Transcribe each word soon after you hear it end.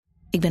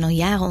Ik ben al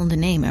jaren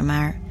ondernemer,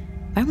 maar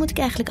waar moet ik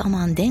eigenlijk allemaal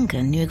aan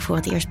denken nu ik voor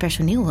het eerst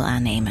personeel wil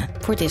aannemen,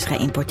 voor het eerst ga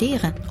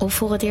importeren of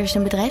voor het eerst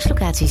een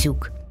bedrijfslocatie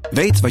zoek?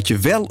 Weet wat je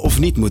wel of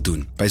niet moet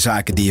doen bij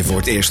zaken die je voor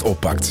het eerst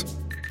oppakt.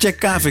 Check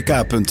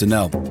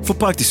kvk.nl voor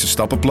praktische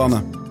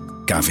stappenplannen.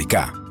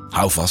 KVK,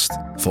 hou vast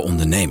voor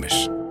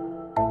ondernemers.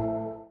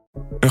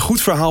 Een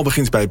goed verhaal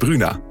begint bij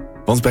Bruna.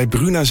 Want bij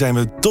Bruna zijn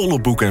we dol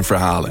op boeken en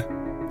verhalen.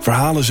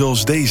 Verhalen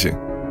zoals deze.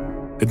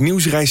 Het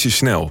nieuws reist je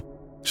snel,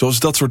 zoals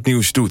dat soort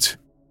nieuws doet.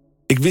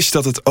 Ik wist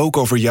dat het ook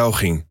over jou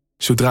ging,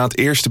 zodra het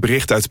eerste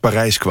bericht uit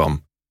Parijs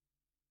kwam.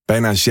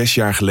 Bijna 6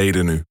 jaar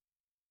geleden nu.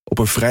 Op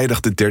een vrijdag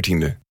de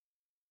 13e.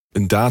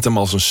 Een datum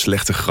als een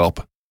slechte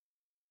grap.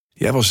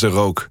 Jij was er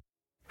ook,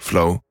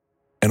 Flo.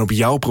 En op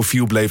jouw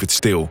profiel bleef het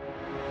stil.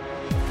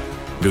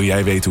 Wil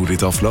jij weten hoe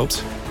dit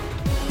afloopt?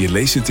 Je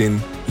leest het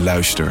in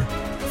Luister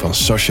van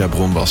Sascha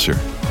Bronwasser.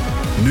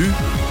 Nu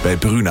bij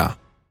Bruna.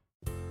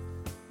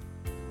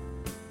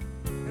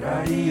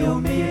 Radio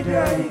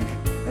Meerdijk,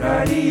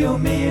 Radio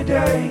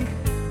Meerdijk,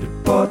 de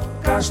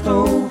podcast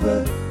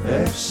over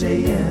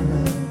FCM.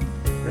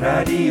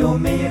 Radio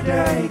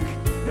Meerdijk,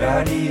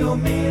 Radio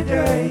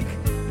Meerdijk,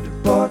 de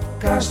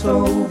podcast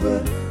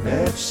over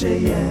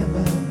FCM.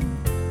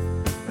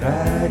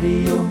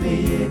 Radio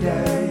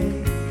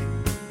Meerdijk,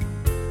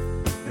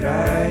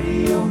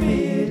 Radio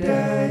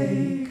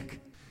Meerdijk.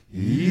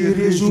 Hier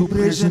is uw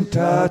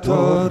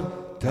presentator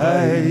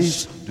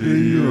Thijs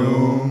de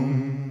Jong.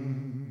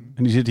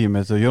 En die zit hier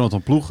met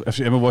Jonathan Ploeg,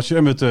 FCM-watcher,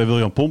 en met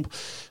William Pomp,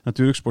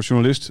 natuurlijk,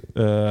 sportjournalist.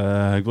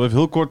 Ik wil even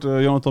heel kort,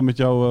 Jonathan, met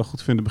jou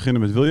goed vinden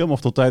beginnen met William.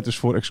 Of dat tijd is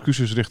voor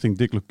excuses richting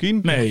Dick Lukien?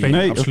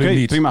 Nee, absoluut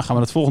niet. Prima, gaan we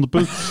naar het volgende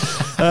punt.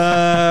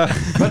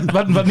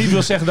 Wat niet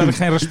wil zeggen dat ik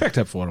geen respect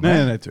heb voor hem.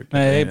 Nee, natuurlijk.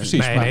 Nee,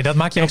 precies. Nee, dat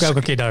maak je ook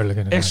elke keer duidelijk.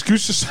 Inderdaad.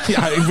 Excuses.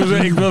 Ja, ik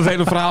wil het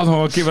hele verhaal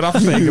nog een keer weer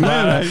afsteken.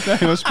 Nee,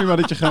 het is prima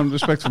dat je gewoon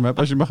respect voor hem hebt.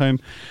 Als je maar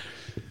geen...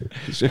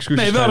 Dus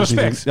excuses. Nee, wel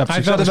respect. Ja,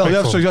 precies.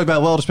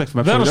 Wel respect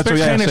voor mij. Wel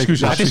respect, geen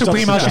excuses. Het is ook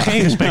prima als je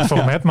geen respect voor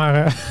hem hebt,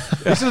 maar...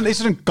 Is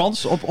er een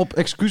kans op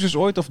excuses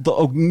ooit? Of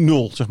ook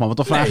 0, zeg maar? Want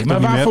dan vraag ik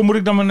maar waarvoor moet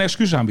ik dan mijn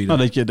excuus aanbieden?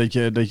 Nou, dat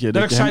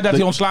ik zei dat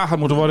hij ontslagen had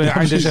moeten worden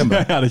eind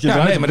december.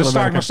 Nee, maar dat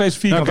sta ik nog steeds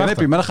vierkant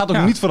achter. Maar dat gaat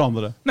ook niet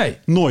veranderen? Nee.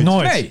 Nooit?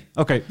 Nee.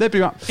 Oké,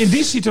 prima. In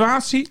die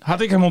situatie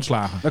had ik hem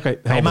ontslagen.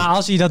 Nee, maar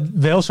als hij dat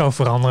wel zou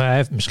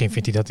veranderen... Misschien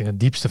vindt hij dat in het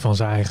diepste van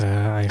zijn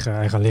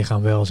eigen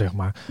lichaam wel, zeg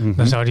maar.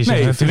 Dan zou hij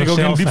zich natuurlijk ook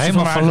in het diepste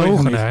van mijn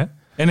verloochenen.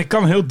 En ik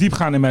kan heel diep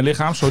gaan in mijn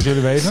lichaam, zoals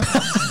jullie weten.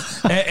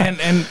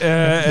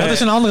 Dat is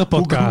een andere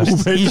podcast.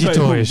 Hoe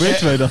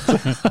weten wij dat?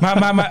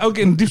 Maar ook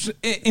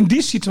in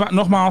die situatie,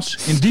 nogmaals,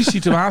 in die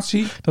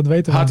situatie dat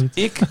weten we had niet.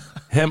 ik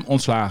hem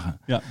ontslagen.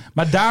 Ja.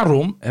 Maar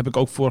daarom, heb ik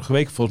ook vorige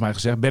week volgens mij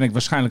gezegd, ben ik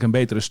waarschijnlijk een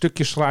betere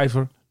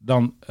stukjeschrijver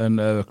dan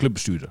een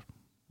clubbestuurder.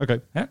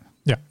 Oké.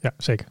 Ja,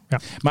 zeker. Ja.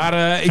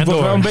 Maar ik word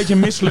wel een beetje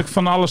misselijk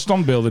van alle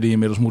standbeelden die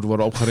inmiddels moeten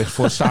worden opgericht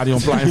voor het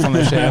stadionplein van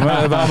FCM.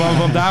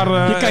 Want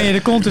daar... Je kan je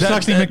de kont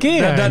straks niet meer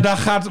keren. Daar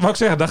gaat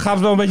het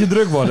wel een beetje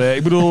druk worden.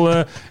 Ik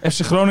bedoel,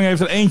 FC Groningen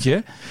heeft er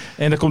eentje.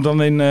 En er komt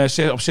dan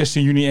op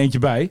 16 juni eentje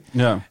bij.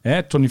 Ja.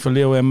 Tony van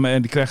Leeuw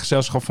en die krijgt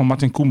gezelschap van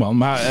Martin Koeman.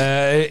 Maar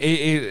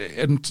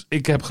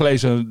ik heb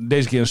gelezen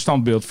deze keer een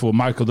standbeeld voor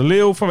Michael de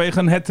Leeuw vanwege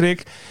een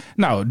hattrick.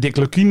 Nou, Dick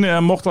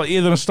Lukien mocht al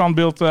eerder een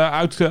standbeeld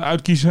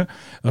uitkiezen.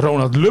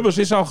 Ronald Lubbers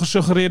is al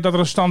gesuggereerd dat er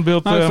een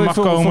standbeeld mag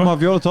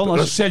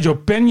komen.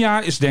 Sergio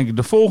Peña is denk ik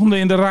de volgende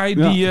in de rij.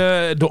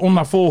 Ja. De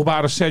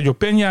onnavolgbare Sergio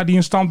Peña die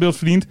een standbeeld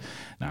verdient.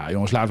 Nou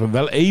jongens, laten we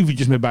wel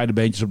eventjes met beide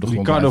beentjes op de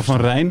grond Ricardo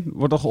van Rijn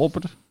wordt al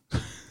geopperd.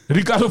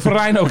 Ricardo van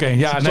Rijn ook een.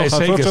 Ja, nee,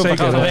 zeker.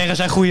 Vanwege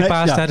zijn goede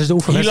paas tijdens de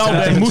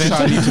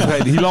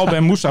oefenwedstrijd. Hilal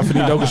Ben Moussa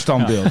verdient ook een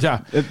standbeeld.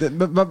 Ja.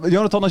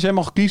 Jonathan, als jij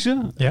mag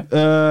kiezen. Ja.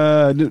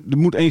 Er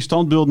moet 1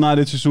 standbeeld na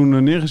dit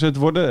seizoen neergezet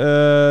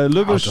worden.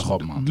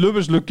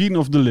 Lubbers, Lukien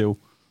of De Leeuw?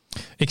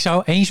 Ik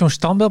zou 1 zo'n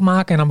standbeeld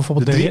maken en dan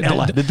bijvoorbeeld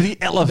de 3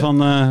 L'en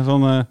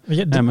van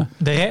Emmen.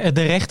 De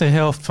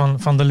rechterhelft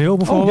van De Leeuw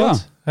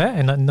bijvoorbeeld. Hè?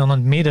 En dan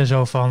het midden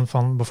zo van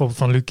bijvoorbeeld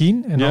van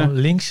Lukien. En dan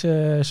links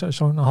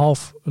zo'n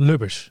half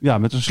Lubbers. Ja,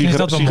 met een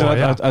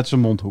sigaret uit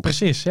zijn mondhoek.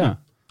 Precies, ja.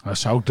 Dan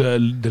zou ik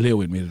de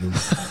Leeuw in het midden doen.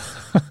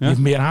 Die heeft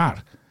meer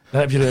haar.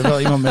 Dan heb je er wel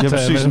iemand met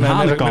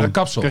een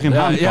kapsel.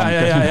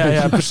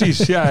 Ja, precies.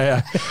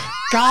 Ja.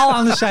 Kaal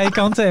aan de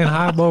zijkanten en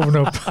haar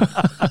bovenop.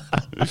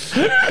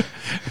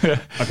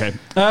 Oké.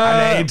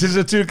 Nee, het is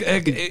natuurlijk...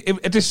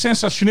 Het is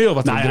sensationeel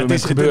wat er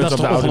gebeurt op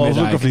de Oude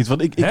Meerdijk. Of niet?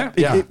 Want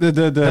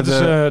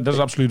dat is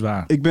absoluut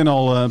waar. Ik ben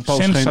al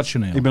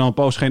een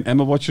poos geen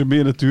Emma-watcher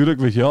meer natuurlijk,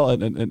 weet je wel.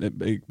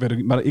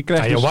 Maar ik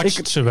krijg je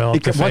watcht ze wel.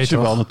 Ik watch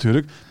ze wel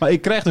natuurlijk. Maar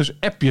ik krijg dus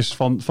appjes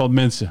van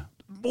mensen.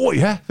 Mooi,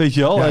 hè? Weet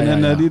je wel.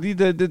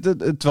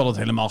 Terwijl het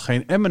helemaal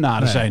geen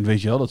Emmenaren zijn,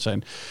 weet je wel. Dat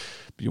zijn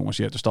jongens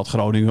die uit de stad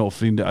Groningen of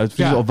vrienden uit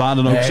Friesland of waar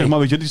dan ook. Zeg maar,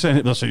 weet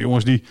je, dat zijn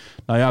jongens die,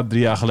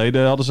 3 jaar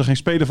geleden hadden ze geen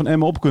speler van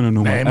Emmen op kunnen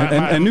noemen. Nee,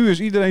 en nu is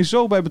iedereen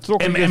zo bij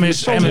betrokken. Emmen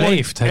is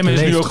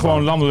nu ook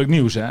gewoon landelijk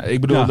nieuws. Hè?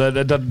 Ik bedoel,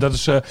 dat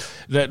is...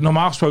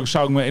 normaal gesproken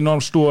zou ik me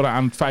enorm storen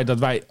aan het feit dat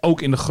wij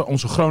ook in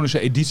onze Groningse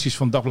edities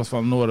van Dagblad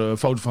van Noorden een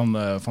foto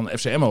van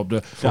FC Emmen op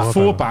de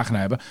voorpagina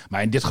hebben.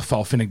 Maar in dit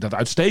geval vind ik dat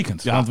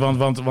uitstekend. Ja.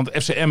 Want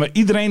FC Emmen,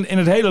 iedereen in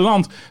het hele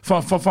land,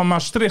 van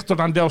Maastricht tot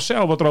aan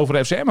Delfzijl, wordt er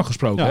over FC Emmen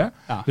gesproken. Ja.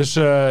 Hè? Ja. Dus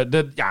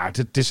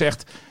het is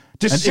echt...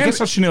 Het is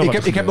sensationeel.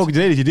 Ik heb ook het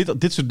idee dat je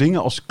dit soort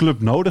dingen als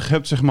club nodig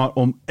hebt, zeg maar,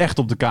 om echt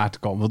op de kaart te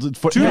komen. Want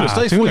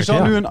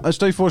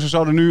stel je voor, ze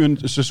zouden nu een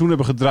seizoen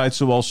hebben gedraaid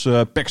zoals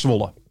PEC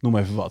Zwolle. Noem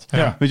even wat.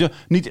 Ja. Weet je,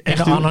 niet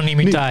echt in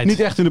anonimiteit. Niet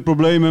echt in de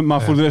problemen,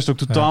 maar voor de rest ook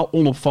totaal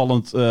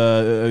onopvallend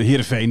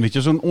Heerenveen. Weet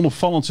je, zo'n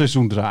onopvallend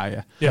seizoen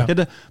draaien. Ja. Ja,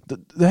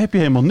 daar heb je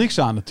helemaal niks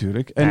aan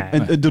natuurlijk.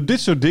 En door dit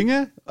soort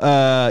dingen,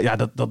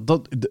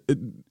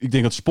 ik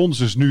denk dat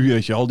sponsors nu,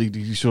 weet je al,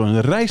 die zullen in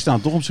de rij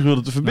staan toch om zich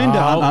willen te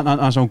verbinden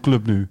aan zo'n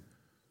club nu.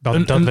 Dat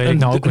weet ik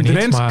nou ook niet.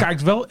 Drent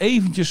kijkt wel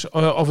eventjes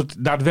of het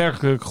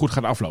daadwerkelijk goed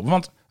gaat aflopen.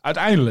 Want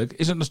uiteindelijk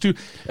is het natuurlijk...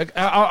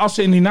 Als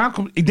ze in die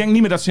ik denk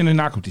niet meer dat ze in de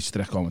nacompetitie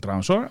terechtkomen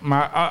trouwens hoor.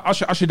 Maar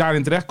als je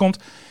daarin terechtkomt...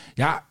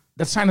 Ja,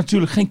 dat zijn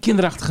natuurlijk geen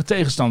kinderachtige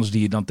tegenstanders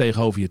die je dan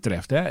tegenover je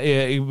treft. Hè?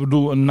 Ik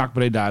bedoel, een NAC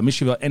Breda,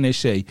 misschien wel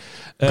NEC.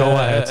 Go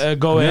Ahead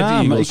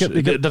Eagles,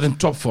 dat in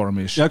topvorm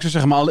is. Ja, ik zou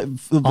zeggen, maar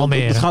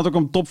het gaat ook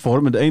om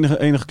topvorm. En de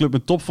enige club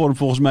in topvorm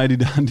volgens mij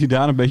die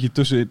daar een beetje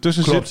tussen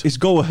zit, is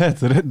Go Ahead.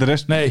 De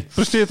rest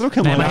presteert er ook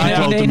helemaal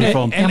geen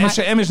van. En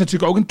FCM is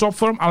natuurlijk ook in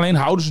topvorm. Alleen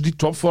houden ze die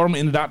topvorm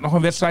inderdaad nog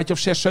een wedstrijdje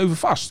of 6-7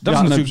 vast. Dat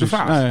is natuurlijk de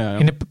vraag. Ja.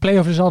 In de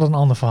play-off is altijd een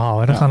ander verhaal.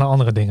 Hè? Dan gaan er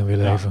andere dingen weer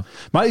leven.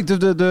 Maar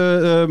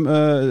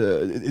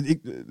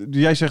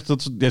jij zegt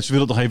dat ze willen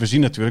het nog even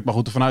zien natuurlijk. Maar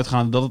goed, ervan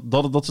uitgaan dat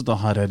ze het dan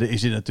gaan redden,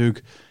 is dit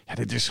natuurlijk... Ja,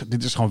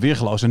 dit is gewoon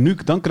weergeloos. En nu,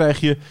 dan krijg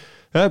je...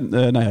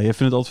 je vindt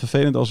het altijd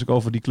vervelend als ik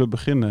over die club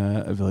begin,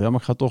 William, maar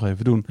ik ga het toch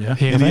even doen. Ja.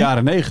 In de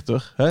jaren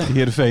 90,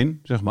 Heerenveen,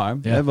 zeg maar,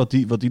 wat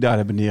die daar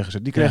hebben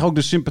neergezet. Die kregen ook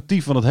de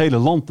sympathie van het hele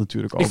land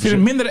natuurlijk. Ik vind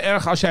het minder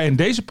erg als jij in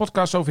deze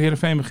podcast over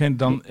Heerenveen begint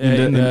dan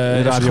in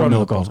de Radio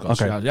 0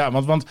 podcast. Okay. Ja,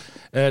 want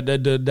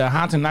de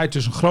haat en nijd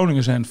tussen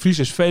Groningen en Fries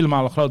is vele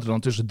malen groter dan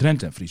tussen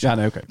Drenthe en Fries. Ja,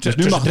 nee, oké. Dus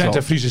nu mag Drenthe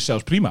en Fries is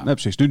zelfs prima. Nee,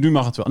 precies. Nu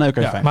mag het wel. Nee,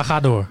 oké, fijn. Maar ga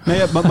door.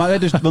 Nee,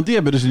 want die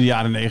hebben dus in de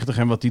jaren 90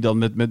 en wat die dan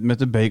met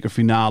de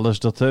bekerfinales,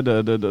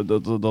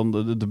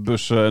 de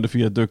bus, de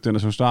viaduct en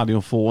zo'n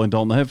stadion vol en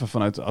dan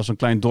vanuit als een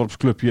klein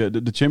dorpsclubje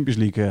de Champions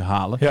League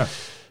halen. Ja.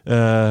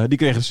 Die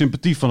kregen de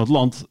sympathie van het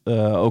land,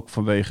 ook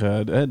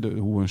vanwege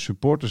hoe hun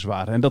supporters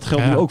waren. En dat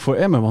geldt nu ook voor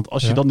Emmen, want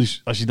als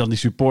je dan die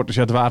supporters,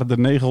 het waren er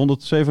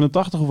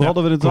 987, hoeveel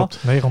hadden we het dan?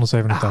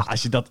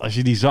 987. Als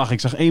je die zag, ik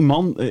zag één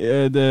man,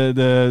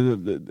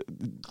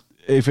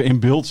 even in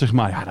beeld, zeg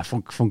maar. Ja, dat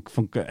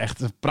vond ik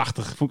echt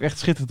prachtig. Vond ik echt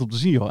schitterend om te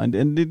zien, joh.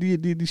 En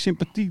die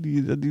sympathie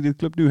die de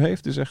club nu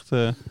heeft, is echt...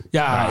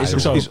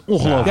 is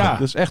ongelooflijk. Ja.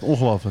 Dat is echt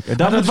ongelooflijk. En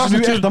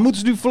daar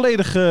moeten ze nu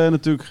volledig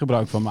natuurlijk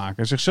gebruik van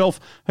maken. Zichzelf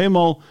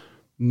helemaal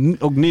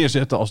ook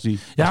neerzetten als die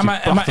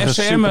maar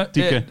FCM,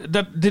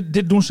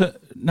 dit doen ze...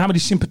 Nou, maar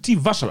die sympathie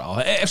was er al.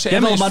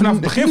 FCM is vanaf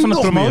het begin van de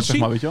promotie... Meer, zeg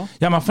maar, weet je wel?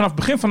 Ja, maar vanaf het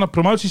begin van de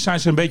promotie zijn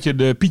ze een beetje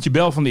de Pietje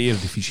Bel van de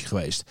Eredivisie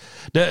geweest.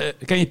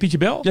 Ken je Pietje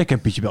Bel? Ja, ik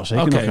ken Pietje Bel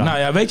zeker. Oké, nou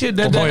ja, weet je...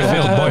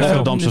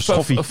 Damse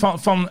schoffie.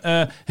 Van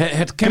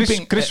het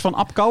camping... Chris van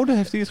Apkoude,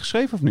 heeft hij het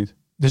geschreven of niet?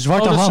 De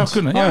Zwarte Hand. Dat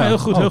zou kunnen. Ja, heel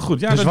goed, heel goed.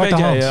 Ja, dat weet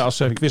jij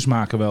als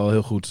quizmaker wel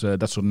heel goed.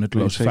 Dat soort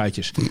nutteloze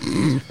feitjes.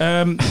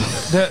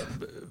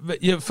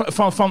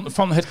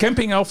 Van het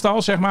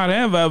campingelftal, zeg maar,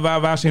 hè,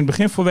 waar ze in het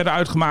begin voor werden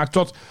uitgemaakt,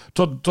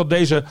 tot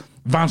deze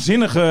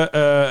waanzinnige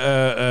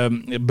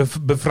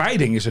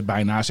bevrijding is het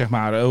bijna, zeg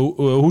maar.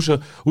 Hoe ze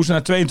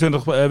na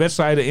 22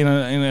 wedstrijden in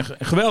een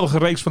geweldige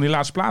reeks van die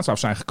laatste plaats af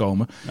zijn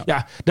gekomen.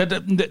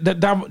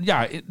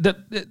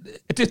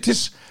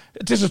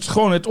 Het is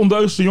gewoon het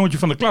ondeugste jongetje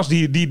van de klas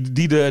die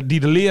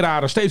de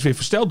leraren steeds weer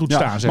versteld doet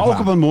staan. Zeg maar ook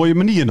op een mooie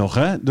manier nog,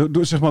 hè?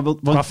 Zeg maar,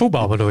 maar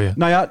voetbal bedoel je?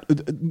 Nou ja,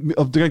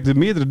 de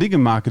meerdere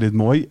dingen maken dit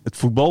mooi. Het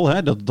voetbal,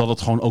 hè? Dat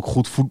het gewoon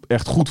ook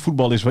echt goed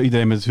voetbal is waar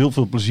iedereen met heel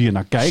veel plezier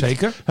naar kijkt.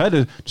 Zeker. Hè?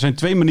 Er zijn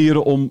twee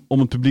manieren om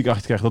het publiek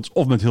achter te krijgen. Dat is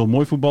of met heel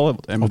mooi voetballen,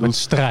 of met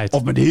strijd.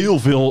 Of met heel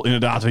veel,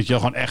 inderdaad, weet je,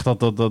 gewoon echt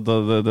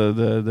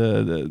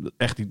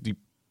echt die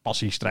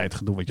passiestrijd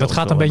gedoe. Dat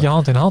gaat een beetje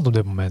hand in hand op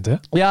dit moment, hè?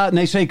 Ja,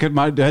 nee, zeker.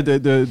 Maar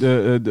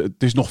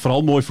het is nog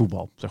vooral mooi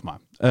voetbal, zeg maar.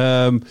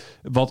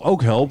 Wat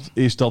ook helpt,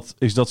 is dat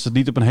ze het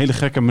niet op een hele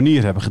gekke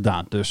manier hebben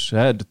gedaan. Dus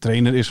de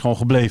trainer is gewoon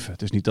gebleven.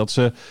 Het is niet dat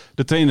ze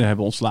de trainer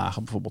hebben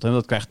ontslagen, bijvoorbeeld. En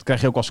dat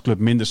krijg je ook als club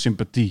minder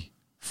sympathie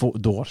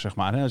door, zeg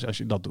maar. Hè, als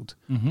je dat doet.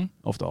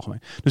 Over het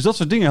algemeen. Dus dat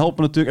soort dingen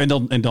helpen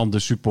natuurlijk. En dan de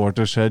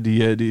supporters, hè,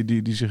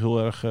 die zich heel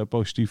erg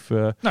positief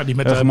die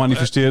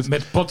gemanifesteerd.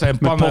 Met potten en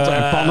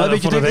pannen.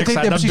 Weet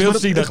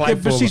je,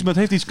 precies, maar het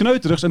heeft iets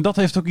kneuterigs. En dat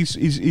heeft ook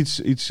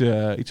iets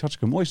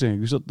hartstikke moois, denk ik.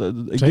 Dus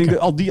ik denk dat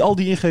al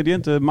die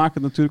ingrediënten maken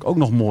het natuurlijk ook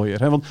nog mooier.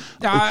 Hè? Want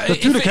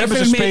natuurlijk hebben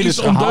ze spelers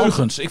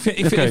ondeugends. Ik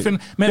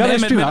vind met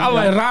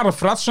allerlei rare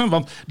fratsen.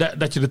 Want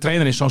dat je de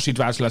trainer in zo'n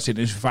situatie laat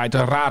zitten is in feite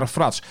een rare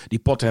frats. Die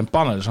potten en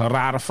pannen, dat is een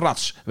rare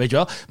frats. Weet je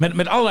wel?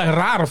 Met allerlei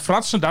rare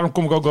fratsen, daarom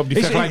kom ik ook op die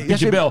vergelijking met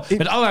je bel.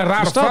 Met allerlei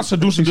rare fratsen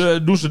doen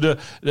ze de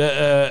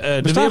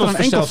wereld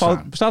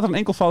verstelbaar. Bestaat er een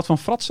enkelvoud van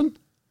fratsen?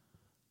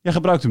 Jij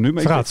gebruikt hem nu.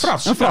 Maar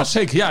frats,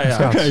 zeker.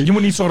 Ja. Okay. Je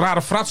moet niet zo'n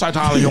rare frats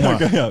uithalen,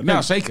 jongen.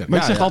 Ja, zeker. Maar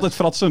ik zeg altijd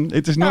fratsen.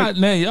 Het is nooit...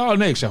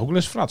 nee, ik zeg ook wel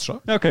eens frats, hoor.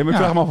 Ja, oké, maar ik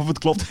vraag me af of het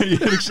klopt. En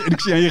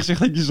ik zie aan je gezicht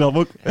dat je zelf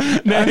ook...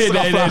 Nee.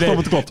 Of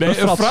het klopt.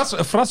 Nee, een frats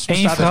Eén frats,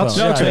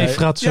 twee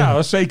fratsen.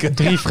 Ja, zeker.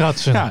 3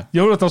 fratsen. Ja,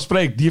 Jonathan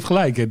spreekt. Die heeft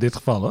gelijk in dit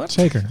geval, hoor.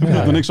 Zeker. Ik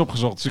heb er niks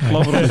opgezocht, dus ik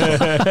geloof er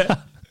niet.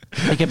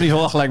 Ik heb niet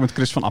wel gelijk met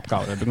Chris van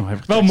Apkoude.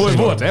 Wel een mooi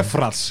woord, hè?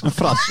 Frats. Een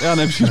frats. Ja,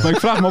 nee, precies. Maar ik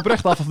vraag me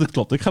oprecht af of dit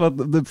klopt. Ik ga dat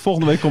de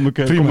volgende week kom ik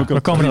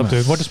we komen erop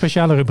terug. Wordt een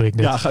speciale rubriek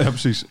dit. Ja,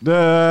 precies.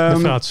 De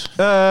frats.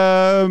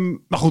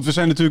 Maar goed, we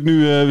zijn natuurlijk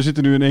nu. We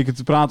zitten nu in één keer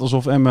te praten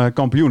alsof Emmen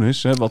kampioen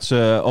is. Hè, wat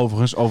ze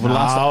overigens over de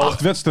laatste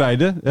 8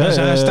 wedstrijden.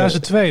 Staan ze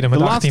tweede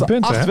met 18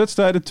 punten. 8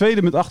 wedstrijden,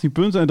 tweede met 18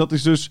 punten. En dat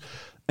is dus.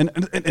 En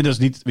dat is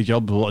niet, weet je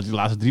wel, bedoel,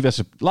 die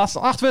laatste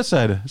 8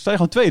 wedstrijden, sta je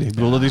gewoon tweede. Ik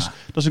bedoel, dat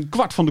is een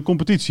kwart van de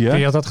competitie. Hè?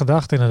 Je had dat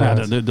gedacht,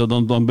 inderdaad. Ja,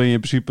 dan ben je in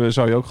principe,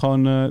 zou je ook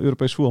gewoon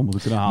Europees voetbal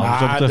moeten kunnen halen. Dus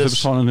dat betreft hebben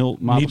ze gewoon een heel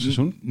matig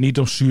seizoen. Niet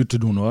om zuur te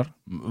doen, hoor.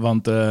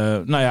 Want,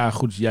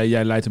 goed,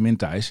 jij leidt hem in,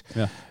 Thijs.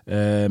 Ja.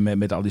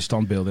 Met al die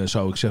standbeelden en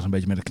zo. Ik zeg het een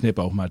beetje met een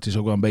knipoog, maar het is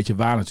ook wel een beetje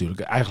waar natuurlijk.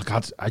 Eigenlijk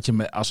had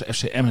je als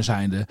FCM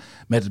zijnde,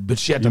 met het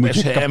budget dat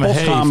FCM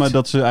heeft...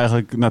 dat ze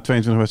eigenlijk na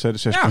 22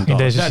 wedstrijden 6 punten in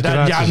deze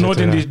situatie nooit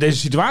in deze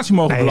situatie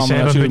mogen belanden. Ze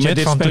hebben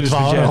een budget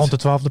van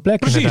rond de 12e plek,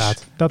 precies,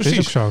 inderdaad. Dat is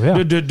ook zo,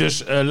 ja.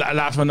 Dus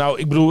laten we nou,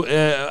 ik bedoel,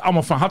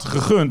 allemaal van harte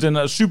gegund.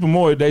 En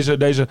supermooi,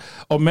 deze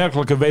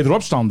opmerkelijke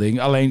wederopstanding.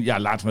 Alleen,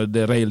 laten we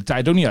de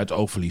realiteit ook niet uit het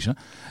oog verliezen.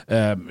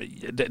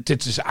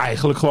 Dit is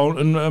eigenlijk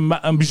gewoon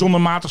een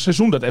bijzonder matig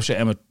seizoen dat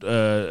FCM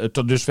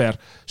tot dusver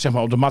zeg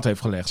maar op de mat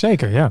heeft gelegd.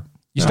 Zeker, ja.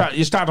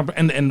 Je staat op,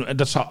 en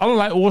dat zal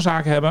allerlei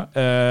oorzaken hebben.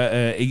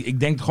 Ik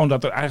denk gewoon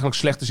dat er eigenlijk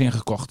slecht is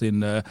ingekocht in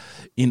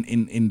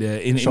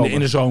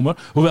de zomer.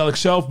 Hoewel ik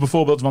zelf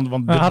bijvoorbeeld...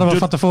 hadden we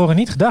van tevoren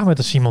niet gedacht met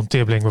de Simon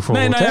Tibbling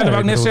bijvoorbeeld. Nee, dat wou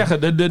ik net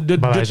zeggen.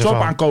 De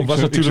topaankoop was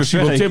natuurlijk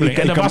Simon Tibbling.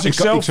 En daar was ik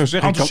zelf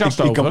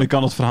enthousiast over. Ik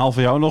kan het verhaal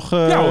van jou nog...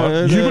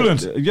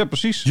 jubelend. Ja,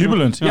 precies.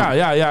 Jubelend, ja.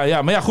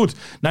 Maar ja, goed.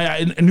 Nou ja,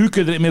 en nu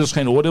kun je er inmiddels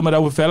geen oordeel meer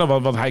over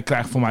vellen. Want hij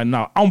krijgt voor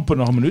mij amper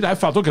nog een minuut. Hij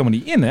valt ook helemaal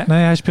niet in, hè?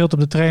 Nee, hij speelt op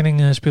de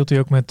training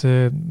ook met...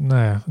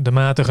 de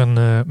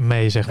matigen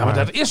mee, zeg maar. Ja,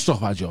 maar dat is toch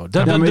wat, joh.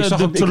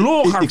 De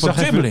teleurgang van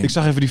Tibbling. Ik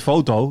zag even die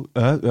foto.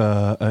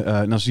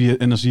 En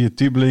dan zie je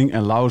Tibbling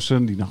en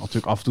Lausen, die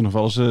natuurlijk af en toe nog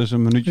wel eens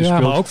een minuutje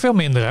speelt. Ja, maar ook veel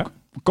minder, hè?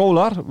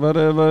 Kolar,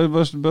 waar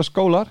was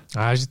Kolar?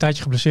 Hij is een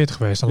tijdje geblesseerd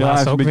geweest. Hij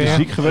is een beetje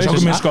ziek geweest. Is ook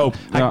een miskoop.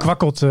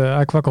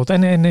 Hij kwakkelt.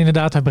 En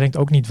inderdaad, hij brengt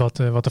ook niet wat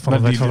er van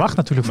hem werd verwacht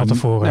natuurlijk van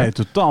tevoren. Nee,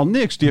 totaal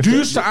niks.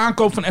 Duurste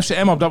aankoop van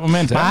FCM op dat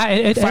moment, hè? Maar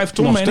 5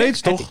 ton, nog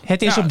steeds, toch?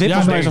 Het is op dit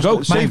moment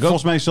ook.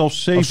 Volgens mij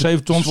zelfs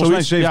 7 ton. Volgens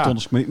mij 7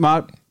 ton.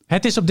 Maar...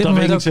 Het is op dit dat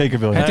moment weet ik niet zeker,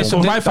 Wil. Het is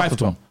op mij 5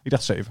 ton. Ik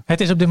dacht 7.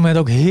 Het is op dit moment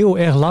ook heel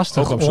erg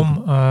lastig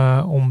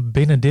om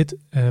binnen dit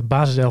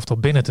basiselftal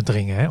binnen te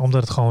dringen. Hè?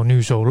 Omdat het gewoon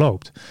nu zo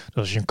loopt. Dus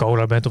als je een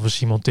Kolar bent of een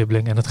Simon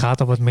Tibbling en het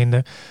gaat al wat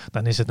minder,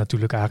 dan is het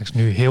natuurlijk eigenlijk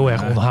nu heel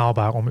erg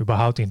onhaalbaar om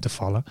überhaupt in te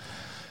vallen.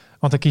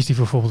 Want dan kiest hij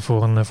bijvoorbeeld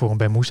voor een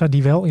Ben Moussa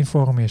die wel in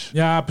vorm is.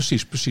 Ja,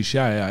 precies.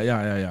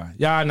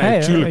 Ja, nee,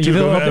 tuurlijk.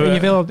 Je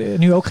wil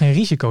nu ook geen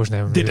risico's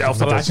nemen. Dit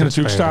elftal laat je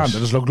natuurlijk staan.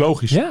 Dat is ook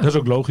logisch. Ja. Dat is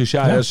ook logisch.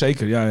 Ja,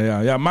 zeker.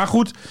 Ja. Maar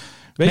goed...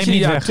 Weet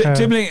je,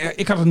 Tibbling,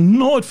 ik had het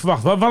nooit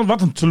verwacht.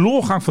 Wat een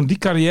teleurgang van die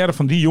carrière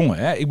van die jongen.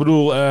 Hè? Ik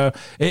bedoel,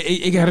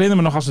 ik herinner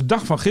me nog als de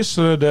dag van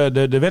gisteren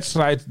de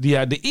wedstrijd,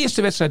 de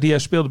eerste wedstrijd die hij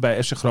speelde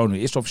bij FC Groningen, de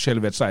eerste officiële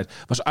wedstrijd,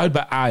 was uit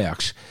bij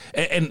Ajax.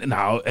 En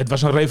het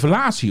was een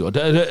revelatie, hoor.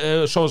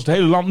 Zoals het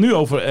hele land nu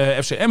over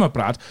FC Emmen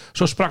praat,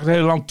 zo sprak het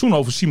hele land toen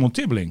over Simon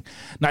Tibbling.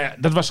 Nou ja,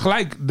 dat was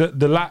gelijk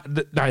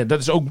dat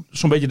is ook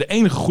zo'n beetje de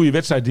enige goede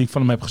wedstrijd die ik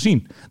van hem heb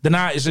gezien.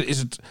 Daarna is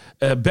het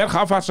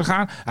bergafwaarts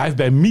gegaan. Hij heeft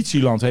bij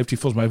Midtjylland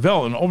volgens mij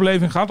wel een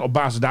opleving gehad. Op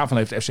basis daarvan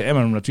heeft FCM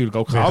hem natuurlijk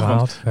ook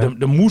gehaald.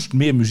 Want er moest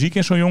meer muziek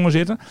in zo'n jongen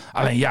zitten.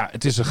 Alleen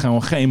het is er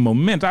gewoon geen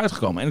moment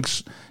uitgekomen. En ik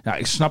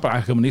snap er eigenlijk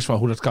helemaal niks van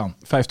hoe dat kan.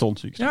 5 ton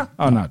zie ik. Ja?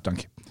 Oh, nou, dank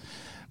je.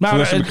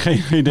 Maar heb ik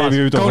geen idee wie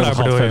het over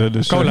gaat verder.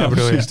 Dus, Cola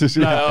bedoel je? Dus,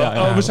 we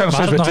zijn nog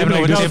steeds bij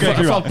Tibbling. Dus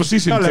het valt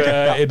precies in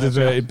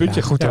het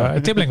puntje. Goed,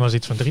 Tibbling was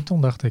iets van 3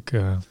 ton, dacht ik.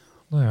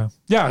 Nou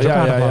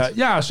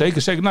Ja,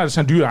 zeker. Nou, dat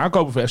zijn dure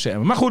aankopen voor FCM.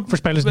 Maar goed, voor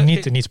spelers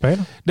die niet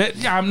spelen.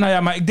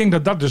 Maar ik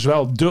denk dat dus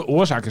wel de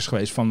oorzaak is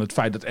geweest van het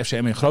feit dat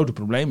FCM in grote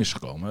problemen is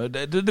gekomen.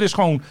 Er is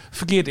gewoon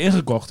verkeerd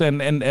ingekocht.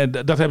 En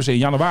dat hebben ze in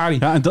januari.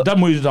 Ja, dat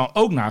moet je dan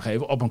ook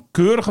nageven op een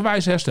keurige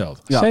wijze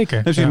hersteld. Ja.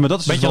 Zeker. Ja. Maar dat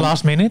is beetje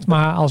last minute,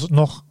 maar als het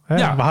nog...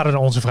 we hadden er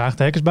onze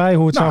vraagtekens bij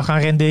hoe het zou gaan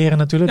renderen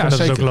natuurlijk. En dat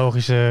is ook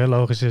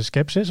logische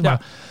scepsis. Ja.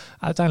 Maar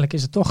uiteindelijk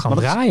is het toch gaan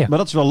draaien. Maar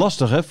dat is wel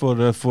lastig hè,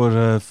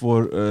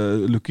 voor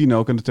Lukien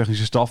ook en de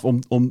technische staf.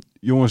 Om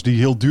jongens die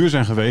heel duur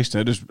zijn geweest.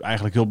 Hè, dus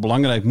eigenlijk heel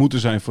belangrijk moeten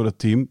zijn voor het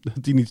team.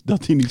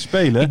 Dat die niet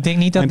spelen. Ik denk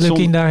niet dat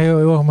Lukien daar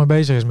heel erg mee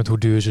bezig is met hoe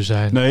duur ze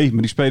zijn. Nee,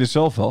 maar die spelen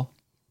zelf wel.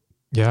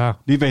 Ja.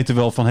 Die weten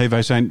wel van,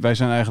 wij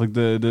zijn eigenlijk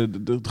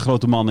de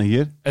grote mannen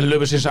hier. En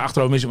Lubbers is er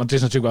achterom, want het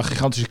is natuurlijk wel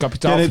gigantische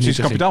kapitaal. Ja, precies,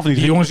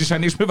 die jongens die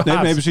zijn niks meer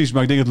waard. Nee, precies.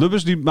 Maar ik denk dat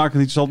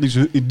Lubbers, zal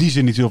in die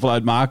zin niet heel veel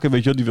uitmaken.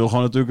 Weet je, die wil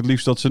gewoon natuurlijk het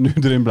liefst dat ze nu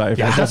erin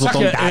blijven.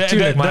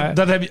 Ja,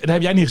 dat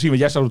heb jij niet gezien,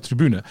 want jij staat op de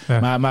tribune.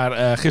 Ja.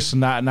 Maar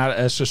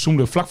gisteren ze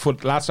zoomden vlak voor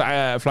het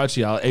laatste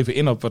fluitsignaal even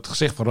in op het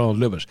gezicht van Ronald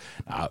Lubbers.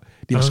 Nou,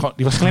 die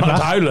was gewoon aan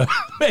het huilen.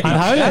 Nee, aan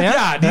het huilen,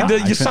 ja?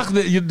 Je zag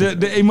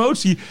de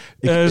emotie,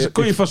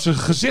 kon je van zijn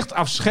gezicht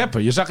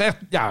afscheppen. Je zag echt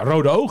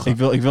rode ogen.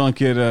 Ik wil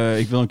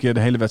een keer de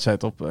hele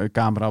wedstrijd op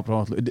camera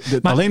op.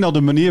 Alleen al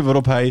de manier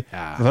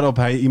waarop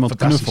hij iemand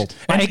knuffelt.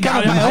 Maar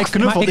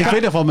ik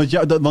weet ervan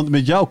want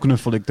met jou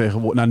knuffel ik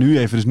tegenwoordig. Nou, nu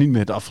even dus niet meer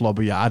het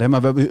afgelopen jaar. Hè,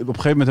 maar op een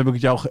gegeven moment heb ik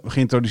het jou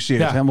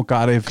geïntroduceerd. Hè,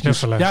 elkaar even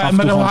knuffelen. Ja,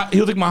 maar dan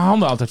hield ik mijn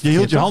handen altijd verkeerd. Je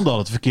hield je handen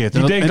altijd verkeerd.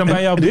 Die deed ik dan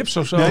bij jou dips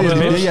of zo?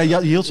 Nee, je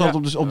hield ze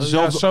altijd op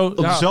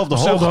dezelfde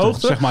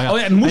hoogte. Zeg maar, Oh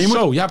ja, het moest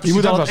zo. Ja, precies.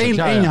 Je moet altijd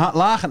één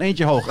laag en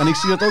eentje hoog. En ik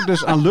zie dat ook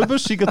dus aan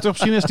Lubbers. Zie ik het toch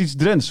misschien als iets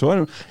Drents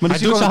hoor. Maar hij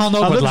doet zijn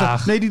handen ook wat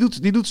laag. Nee,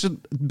 die doet ze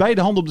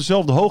beide handen op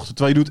dezelfde hoogte.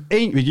 Terwijl je doet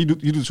je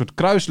doet een soort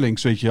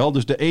kruislinks, weet je wel.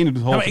 Dus de ene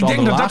doet hoog, maar ik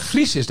denk dat dat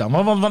Fries is dan.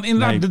 Want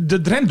inderdaad,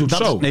 de Drent doet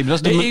zo.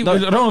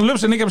 Ronald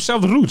Lubbers en ik hebben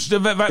dezelfde roots.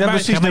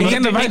 Precies. Maar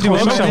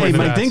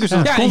ik denk dus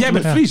dat en jij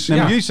bent Fries.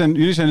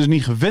 Jullie zijn dus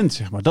niet gewend,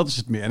 zeg maar. Dat is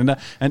het meer.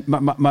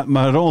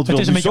 Maar Ronald wil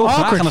dus zo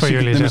graag aan voor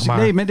jullie, zeg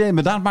maar. Nee,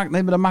 maar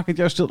daar maakt het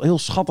juist heel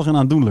schattig en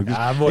aandoenlijk.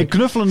 Ik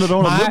knuffelende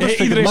Ronald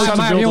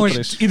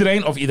Lubbers.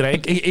 Iedereen.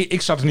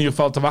 Ik zat in ieder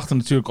geval te wachten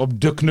natuurlijk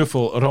op de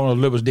knuffel Ronald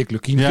Lubbers, Dick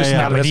Lukien. Die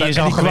is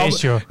al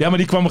geweest, joh. Ja, maar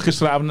die kwam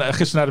gisteren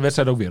na de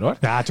wedstrijd ook weer, hoor.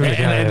 Ja,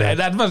 tuurlijk.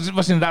 Dat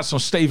was inderdaad zo'n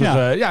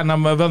stevige... Ja,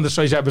 nou, wel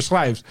zoals jij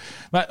beschrijft.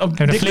 Maar op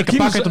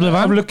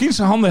Lukien's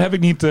handen heb ik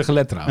niet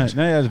gelet, trouwens.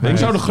 Ik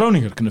zou de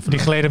Groninger knuffelen.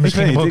 Die gleden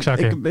misschien in de broekzak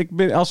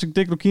in. Als ik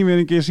Dick Lukien weer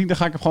een keer zie, dan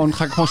ga ik hem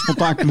gewoon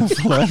spontaan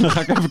knuffelen. En dan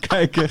ga ik even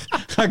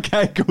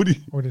kijken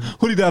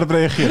hoe die daarop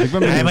reageert.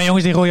 Maar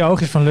jongens, die rode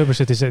oogjes van Lubbers,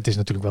 het is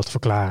natuurlijk wel te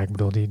verklaren. Ik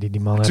bedoel,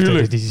 die man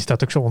die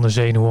staat ook zo onder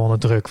zenuwen, onder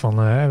druk van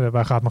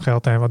waar gaat mijn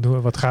geld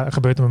heen? Wat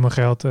gebeurt er met mijn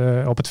geld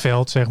op het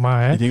veld, zeg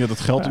maar. Hè? Ik denk dat het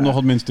geld hem nog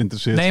het minst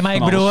interesseert. Nee, maar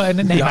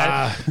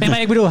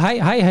ik bedoel,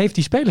 hij heeft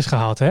die spelers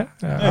gehaald. Hè?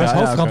 Hij is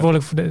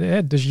hoofdverantwoordelijk voor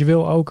dus je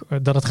wil ook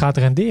dat het gaat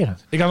renderen.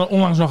 Ik had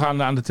onlangs nog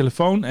aan de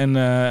telefoon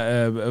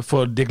en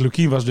voor Dick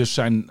Lukien was dus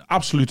zijn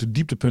absolute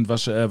dieptepunt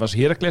was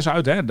Heracles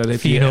uit. Hè? Dat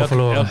heeft hij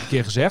elke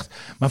keer gezegd.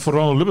 Maar voor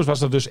Ronald Lubbers was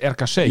dat dus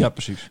RKC. Ja,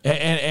 precies.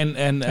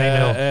 En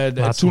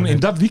toen in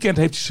dat weekend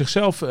heeft hij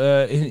zichzelf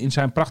in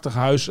zijn prachtige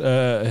huis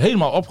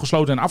helemaal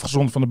opgesloten en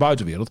afgezonderd van de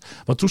buitenwereld.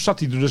 Want toen zat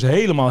hij er dus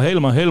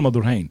helemaal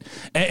doorheen.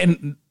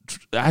 En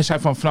hij zei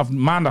vanaf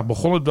maandag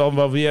begon het dan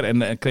wel weer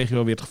en kreeg je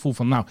wel weer het gevoel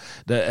van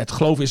het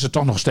geloven is er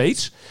toch nog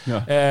steeds.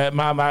 Ja.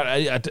 Maar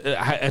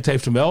het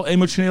heeft hem wel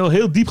emotioneel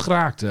heel diep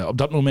geraakt op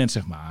dat moment,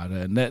 zeg maar.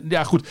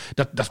 Ja goed,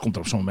 dat komt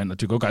er op zo'n moment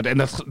natuurlijk ook uit.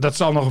 En dat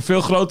zal nog een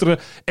veel grotere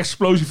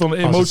explosie van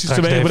emoties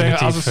teweeg brengen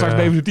als het straks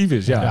definitief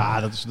is.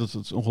 Ja, dat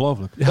is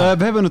ongelooflijk. Ja.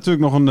 We hebben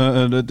natuurlijk nog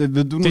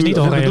we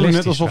doen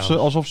net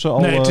alsof ze al...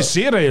 Nee, het is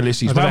zeer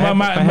realistisch. Maar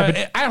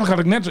eigenlijk had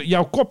ik net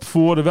jouw kop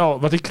voor wel,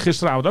 wat ik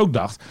gisteravond ook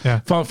dacht.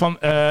 Ja. Van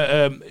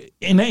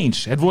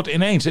ineens. Het wordt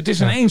ineens. Het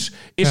is ineens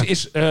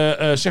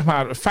zeg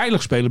maar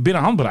veilig spelen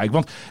binnen handbereik.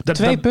 Want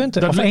 2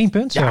 punten of 1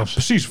 punt zelfs. Ja,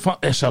 precies.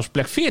 Zelfs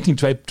plek 14,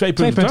 2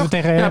 punten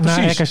tegen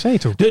naar RKC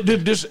toe.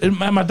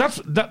 Maar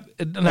dat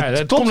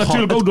het komt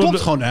natuurlijk ook door... Het komt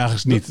gewoon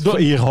ergens niet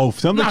in je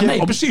hoofd.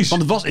 Nee, precies.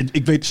 Want het was...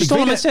 Ze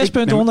stonden met 6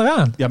 punten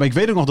onderaan. Ja, maar ik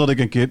weet ook nog dat ik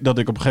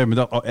op een gegeven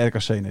moment dacht,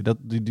 RKC, nee,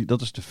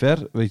 dat is te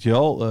ver, weet je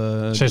wel.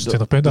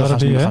 26 punten hadden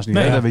die,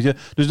 hè? Weet je.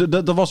 Dus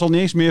dat was al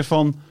niet eens meer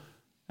van...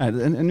 Ja,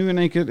 en nu in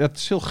één keer, het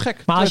is heel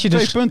gek. Maar als je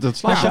 2 punten,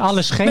 als je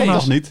alle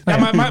schema's niet.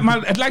 Ja, maar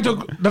het lijkt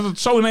ook dat het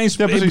zo ineens...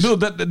 Ja, ik bedoel,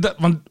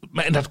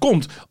 en dat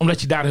komt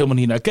omdat je daar helemaal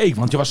niet naar keek.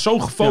 Want je was zo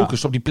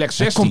gefocust op die plek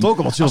 16. Het komt ook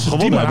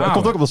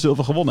omdat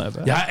Zilver gewonnen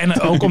hebben. Ja,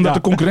 en ook omdat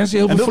de concurrentie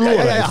heel veel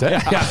verloren heeft.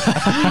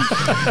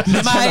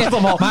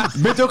 Maar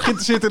bent u ook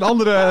geïnteresseerd in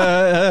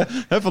andere...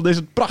 van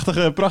deze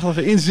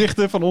prachtige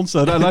inzichten van ons?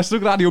 Luister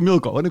ook Radio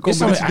Milko. En dan komen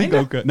mensen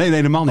ook... Nee,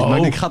 helemaal niet.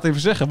 Maar ik ga het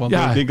even zeggen. Want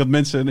ik denk dat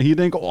mensen hier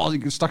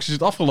denken... straks is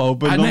het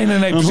afgelopen.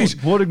 Nee, precies.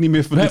 Dan hoor ik niet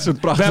meer van dit soort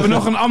prachtige... We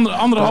hebben nog een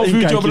anderhalf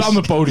uurtje op een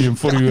ander podium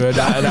voor u,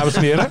 dames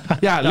en heren.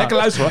 Ja, lekker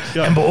luisteren.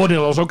 Ja. En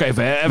beoordeel ons ook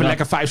even. Hè. Hebben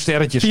lekker 5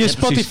 sterretjes. Via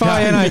Spotify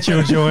en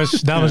iTunes,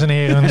 jongens. Dames en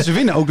heren. En ze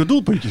winnen ook de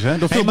doelpuntjes, hè?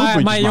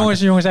 Maar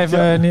jongens,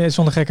 even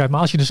zonder gekheid. Maar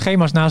als je de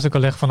schema's naast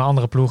elkaar legt van de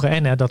andere ploegen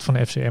en dat van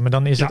de FCM,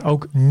 dan is het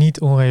ook niet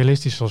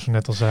onrealistisch, zoals we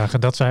net al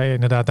zagen, dat zij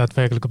inderdaad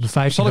daadwerkelijk op de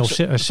 15e of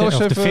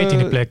de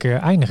 14e plek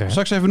eindigen.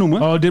 Zal ik ze even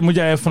noemen? Oh, dit moet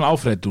jij even van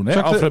Alfred doen.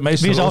 Hè? Alfred,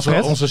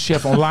 meester, onze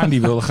chef online,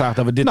 die wil graag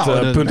dat we dit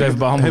punt even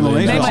behandelen.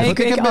 Nee, maar ik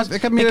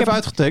heb hem hier even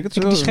uitgetekend.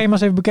 Ik heb die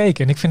schema's even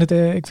bekeken en ik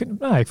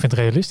vind het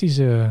realistisch.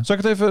 Zal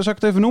ik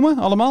het even noemen?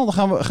 Allemaal? Dan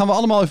gaan we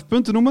allemaal even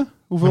punten noemen.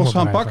 Hoeveel we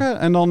gaan pakken.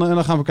 En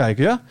dan gaan we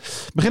kijken, ja?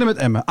 We beginnen met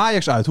Emmen.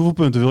 Ajax uit. Hoeveel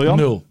punten,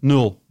 William?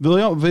 0.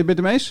 William, ben je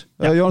het mee eens?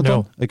 Ja,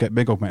 Jonathan? Ben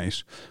ik ook mee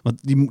eens. Want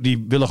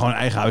die willen gewoon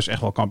eigen huis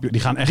echt wel kampioen.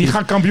 Die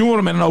gaan kampioen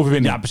worden met een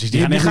overwinning. Ja, precies.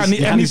 Die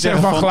gaan niet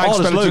zeggen van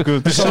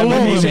gelijkspelletje.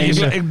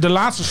 De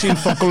laatste zin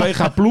van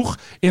collega Ploeg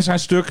in zijn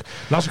stuk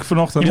las ik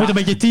vanochtend. Je moet een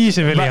beetje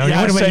teasen, William.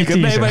 Ja, zeker.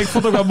 Nee, maar ik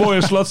vond het ook wel een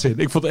mooie slotzin.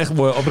 Ik vond het echt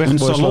mooi, oprecht een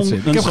mooie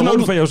slotzin. Ik heb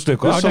genoten van jouw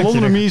stuk. Een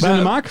salonremise in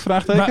de maak?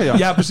 Vraagteken?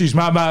 Ja, precies.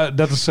 Maar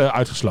dat is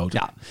uitgesloten.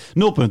 Ja,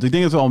 0 punten. Ik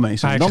denk dat we al mee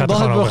zijn. Dan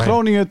hebben we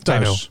Groningen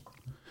thuis.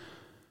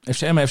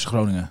 FCM heeft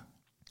Groningen.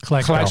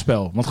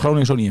 Gelijkspel. Want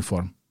Groningen is ook niet in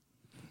vorm.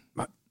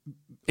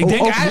 Ik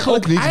denk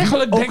eigenlijk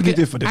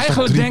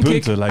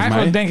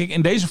denk ik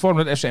in deze vorm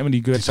dat FCM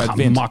die wedstrijd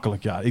wint.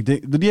 Makkelijk, ja. Ik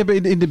denk, die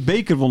hebben in de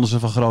beker wonnen ze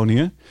van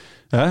Groningen.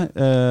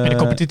 In de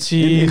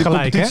competitie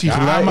gelijk, hè?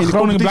 Ja, maar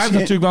Groningen blijft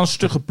natuurlijk wel een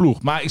stugge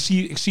ploeg. Maar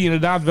ik zie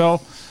inderdaad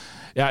wel...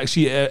 Ja, ik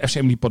zie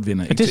FCM die pot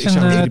winnen. Het is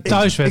een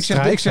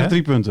thuiswedstrijd. Ik zeg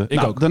 3 punten.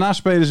 Ik ook. Daarna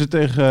spelen ze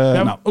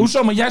tegen...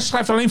 hoezo? Maar jij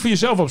schrijft alleen voor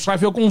jezelf op. Schrijf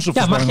je ook onze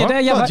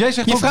voorspelling? Jij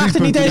zegt je vraagt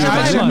er niet eens aan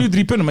mij. Jij zegt nu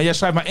 3 punten, maar jij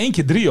schrijft maar 1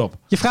 keer 3 op.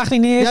 Je vraagt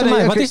niet eens aan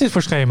mij. Wat is dit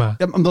voor schema?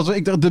 Ja, omdat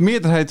de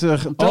meerderheid...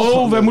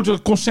 wij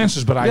moeten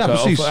consensus bereiken.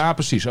 Ja, precies.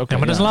 Precies. Okay, ja,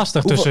 maar dat is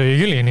lastig tussen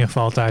jullie in ieder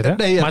geval altijd, hè?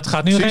 Nee, maar het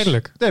gaat nu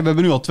redelijk. Nee, we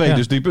hebben nu al 2,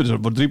 dus 3 punten.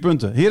 Dat wordt 3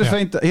 punten.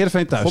 Heerenveen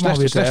thuis.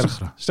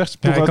 Slechtste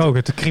ploeg uit... Ja, ik ook.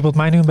 Het kriebelt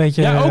mij nu een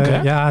beetje... Ja, ook,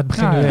 hè? Ja, het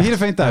begint nu...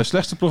 Heerenveen thuis.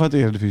 Slechtste ploeg uit de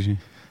Eredivisie.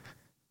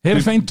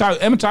 Heerenveen thuis,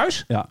 Emmen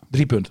thuis? Ja.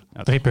 3 punten.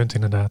 Ja, 3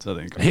 punten inderdaad. Dat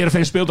denk ik.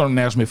 Heerenveen speelt er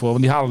nergens meer voor,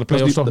 want die halen de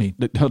play-offs toch niet.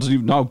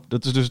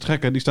 Dat is dus het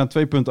gekke. Die staan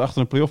 2 punten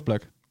achter een play-off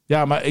plek.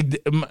 Ja, maar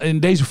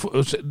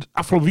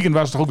afgelopen weekend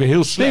was het toch ook weer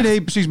heel slecht.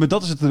 Nee, precies. Maar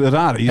dat is het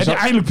rare. Heb je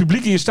eindelijk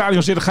publiek in je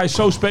stadion zitten, ga je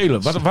zo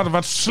spelen.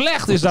 Wat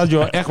slecht is dat,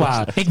 joh. Echt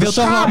waar. Ik wil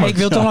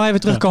toch nog even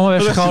terugkomen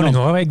bij Groningen,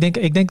 hoor. Ik denk,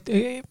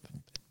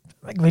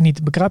 ik weet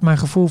niet, begrijp mijn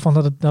gevoel van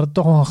dat het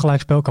toch wel een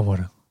gelijkspel kan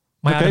worden.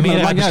 Maar okay, de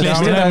meerderheid beslist.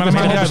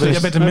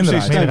 Jij bent een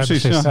minderheid.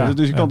 Precies. Ja.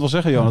 Dus je kan het wel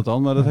zeggen,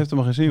 Jonathan, maar dat heeft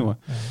helemaal geen zin, hoor.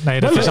 Nee,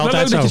 dat is altijd zo.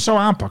 Dat je het zo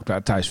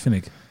aanpakt, Thijs, vind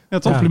ik. Ja,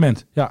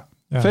 compliment. Ja.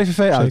 VVV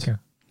uit. Zeker.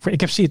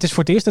 Het is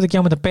voor het eerst dat ik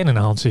jou met een pen in de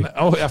hand zie.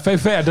 Oh ja,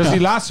 VVV, dat is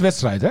die laatste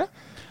wedstrijd, hè?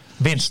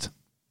 Winst.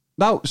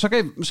 Nou,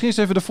 misschien is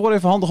het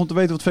even handig om te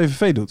weten wat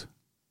VVV doet.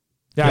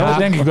 Ja, dat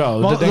denk ik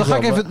wel. Dan ga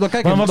ik even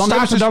kijken. Want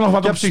staat er dan nog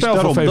wat op het spel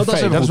voor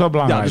VVV? Dat is wel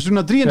belangrijk. Ja, dus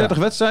na 33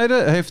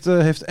 wedstrijden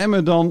heeft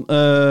Emmen dan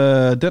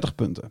 30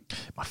 punten.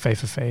 Maar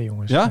VVV,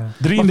 jongens. Ja?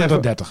 33-30,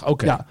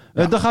 oké. Ja.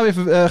 Dan gaan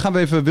we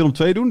even Willem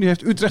II doen. Die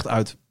heeft Utrecht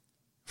uit.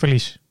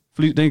 Verlies,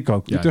 denk ik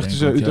ook. Ja, Utrecht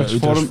is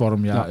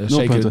vorm. Ja,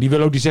 zeker. Punten. Die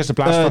wil ook die 6e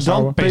plaats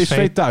vasthouden. Dan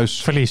PSV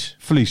thuis.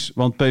 Verlies.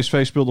 Want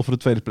PSV speelde voor de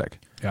tweede plek.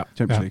 Ja.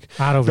 Champions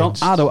League. Dan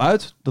ADO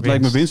uit. Dat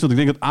lijkt me winst. Want ik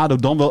denk dat ADO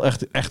dan wel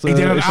echt... Ik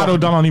denk dat ADO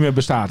dan al niet meer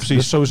bestaat. Precies.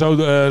 Dus sowieso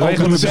de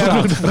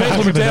reglementaire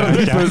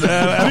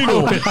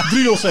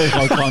 3-0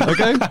 zege ook gewoon.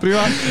 Oké,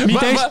 prima.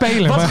 Niet eens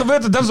spelen. Wat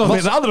gebeurt er? Dat is nog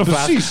weer een andere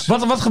vraag.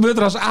 Wat gebeurt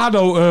er als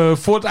ADO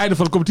voor het einde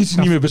van de competitie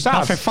niet meer bestaat?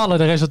 Dan vervallen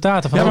de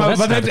resultaten van de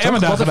wedstrijd. Wat heeft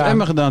Emmen daar gedaan? Wat heeft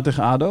Emmen gedaan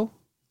tegen ADO?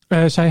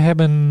 Zij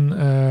hebben...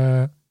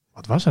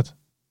 wat was het?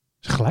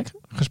 Is gelijk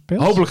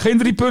gespeeld? Hopelijk geen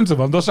 3 punten,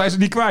 want dan zijn ze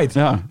niet kwijt.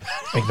 Ja.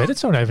 Ik weet het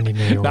zo even niet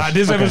meer,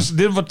 jongens.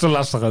 Dit wordt te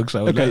lastig ook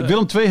zo. Oké,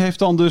 Willem II heeft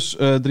dan dus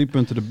 3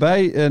 punten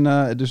erbij. En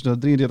dus na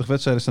 33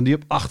 wedstrijden staan die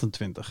op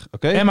 28.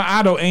 Okay?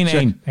 Emmen-ADO 1-1. 1-1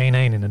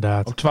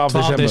 inderdaad. Op 12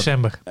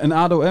 december. En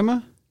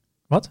ADO-Emmen?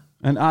 Wat?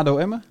 En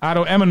ADO-Emmen?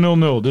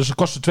 ADO-Emmen 0-0. Dus het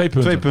kostte 2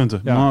 punten. 2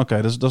 punten. Ja.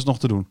 Oké, dat is nog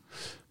te doen.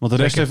 Want de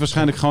rest heeft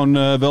waarschijnlijk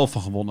gewoon wel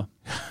van gewonnen.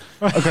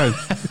 Oké.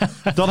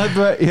 Dan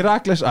hebben we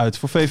Heracles uit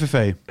voor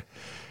VVV.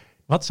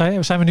 Wat zei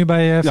je? Zijn we nu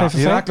bij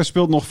VVV? Heracles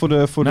speelt nog voor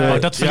de...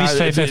 dat verliest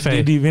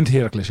VVV. Die wint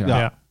Heracles,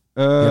 ja.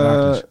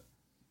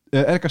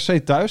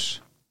 RKC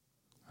thuis.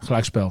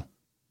 Gelijkspel.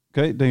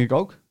 Oké, denk ik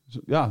ook.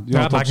 Ja,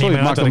 dat maakt niet meer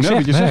uit wat ik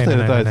zeg. Je zegt de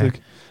hele tijd. Nee.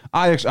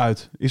 Ajax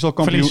uit. Is al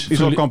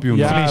kampioen.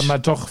 Ja, verlies.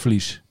 maar toch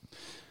verlies.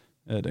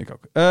 Denk ik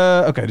ook.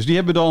 Oké, dus die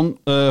hebben dan...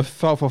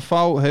 VVV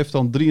heeft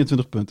dan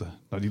 23 punten.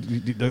 Nou,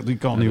 die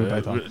kan niet meer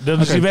bijhouden.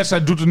 Dus die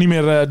wedstrijd doet er niet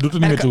meer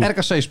toe.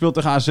 RKC speelt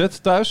tegen AZ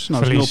thuis.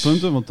 Nou, dat is 0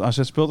 punten, want AZ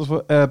speelt er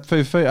voor.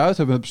 VVV uit.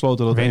 Hebben we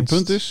besloten dat het 1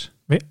 punt is.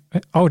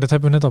 Oh, dat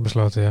hebben we net al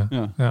besloten,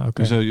 ja.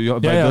 Oké. Dus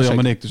bij William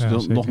en ik.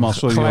 Dus nogmaals,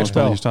 sorry.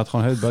 Gelijkspel. Je staat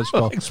gewoon heel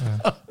buitenspel.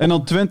 En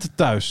dan Twente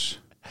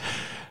thuis.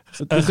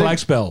 Een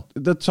gelijkspel.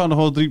 Dat zou nog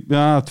wel 3...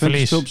 Ja,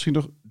 Twente speelt misschien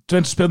nog...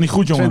 Twente speelt niet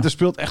goed, jongen. Twente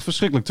speelt echt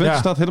verschrikkelijk. Twente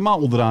staat helemaal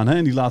onderaan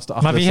in die laatste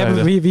 8 wedstrijden.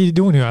 Maar wie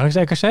doen we nu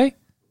eigenlijk? RKC?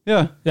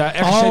 Ja,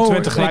 RKC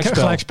Twente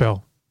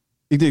gelijkspel.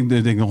 Ik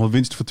denk nog een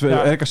winst voor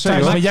RKC.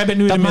 Thijs, maar jij bent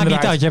nu in de maakt niet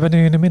minderheid. uit. Jij bent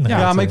nu in de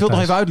minderheid. Ja, maar ik wil nog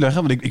Thijs. even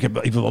uitleggen. Want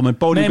ik wil wel mijn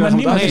podium Nee, maar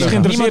niemand is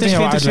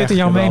geïnteresseerd in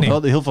jouw mening.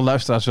 Wel, heel veel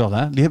luisteraars wel.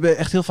 Hè? Die hebben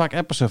echt heel vaak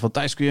appers van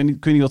Thijs, kun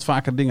je niet wat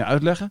vaker dingen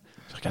uitleggen?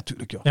 Dan zeg ik, ja,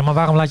 tuurlijk joh. Ja, maar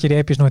waarom laat je die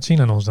appjes nooit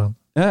zien aan ons dan?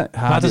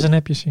 Laat eens een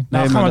appje zien.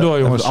 Nou, gaan we door,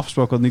 jongens. We hebben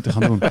afgesproken dat niet te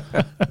gaan doen.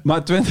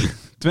 Maar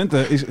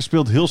Twente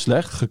speelt heel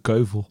slecht.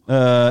 Gekeuvel.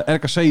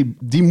 RKC,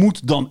 die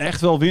moet dan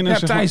echt wel winnen. Ja,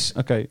 zeg maar. Thijs.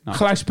 Oké,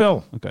 Gelijk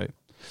spel. Oké.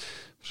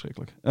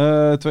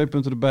 Verschrikkelijk. 2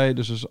 punten erbij,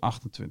 dus dat is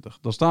 28.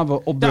 Dan staan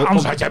we op de... Ja,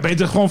 anders had jij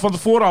beter gewoon van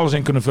tevoren alles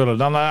in kunnen vullen.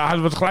 Dan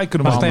hadden we het gelijk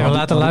kunnen Wacht even,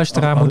 laat de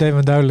luisteraar moet even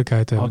een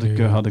duidelijkheid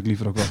hebben. Had ik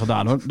liever ook wel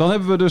gedaan hoor. Dan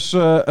hebben we dus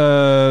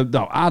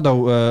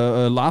ADO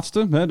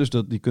laatste, hè, dus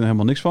die kunnen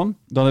helemaal niks van.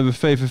 Dan hebben we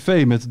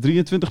VVV met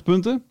 23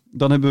 punten.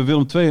 Dan hebben we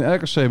Willem II en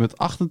RKC met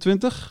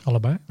 28.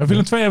 Allebei. Maar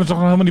Willem II hebben we toch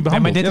nog helemaal niet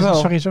behandeld? Nee,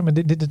 maar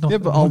dit is nog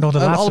de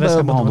laatste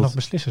wedstrijd, moeten we nog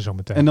beslissen zo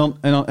meteen.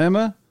 En dan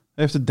Emmen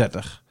heeft het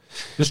 30.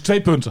 Dus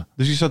 2 punten.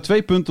 Dus je staat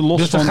 2 punten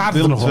los van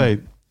Willem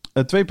II.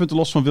 2 punten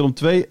los van Willem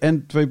II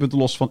en 2 punten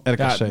los van RKC.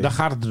 Ja, daar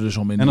gaat het er dus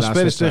om in. En dan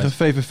spelen ze tegen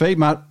VVV,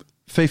 maar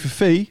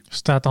VVV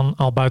staat dan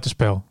al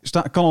buitenspel.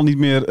 Kan al niet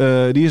meer,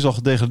 die is al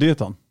gedegradeerd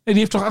dan. Nee, die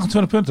heeft toch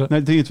 28 punten?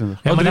 Nee, 23.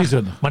 Ja, maar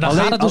 23. Maar dan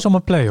gaat het dus om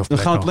een play-off plek.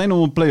 Dan gaat het alleen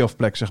om een play-off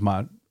plek, zeg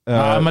maar.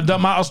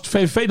 Maar als het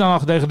VVV dan al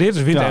gedegradeerd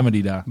is, wint Emmen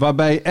die daar.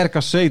 Waarbij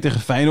RKC tegen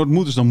Feyenoord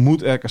moet, dus dan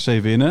moet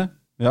RKC winnen.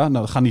 Ja, nou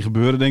dat gaat niet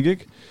gebeuren, denk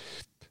ik.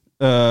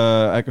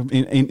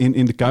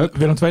 In de Kuip.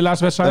 Willem II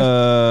laatste wedstrijd?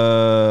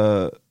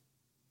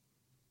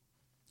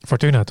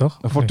 Fortuna, toch?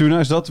 Fortuna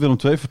is dat, Willem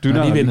II.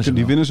 Fortuna, die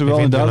winnen ze wel.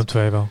 Willem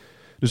II wel.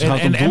 Dus het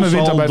gaat om Emmen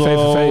wint dan bij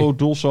VVV.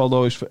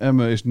 Doelsaldo is voor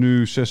Emmen is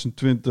nu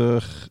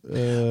 26.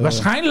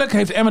 Waarschijnlijk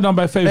heeft Emmen dan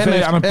bij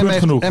VVV aan een punt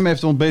genoeg. Emmen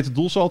heeft een beter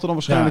doelsaldo dan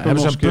waarschijnlijk.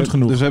 Hebben ze een punt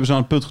genoeg. Dus hebben ze aan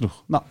een punt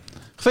genoeg. Nou,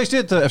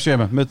 gefeliciteerd FC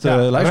Emmen met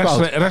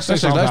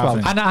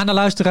lijstbehoud. Aan de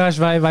luisteraars,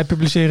 wij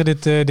publiceren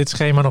dit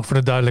schema nog voor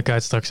de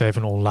duidelijkheid straks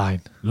even online.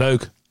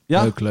 Leuk.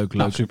 Ja? Leuk.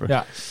 Nou, super.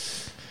 Ja.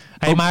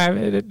 Hey, maar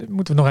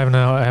moeten we nog even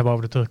hebben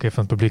over de terugkeer van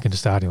het publiek in de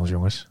stadions,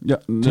 jongens?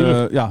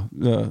 Ja,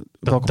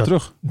 welkom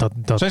terug.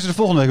 Zijn ze er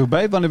volgende week ook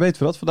bij? Wanneer weten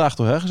we dat? Vandaag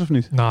toch ergens of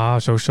niet? Nou,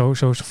 zo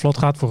vlot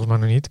gaat volgens mij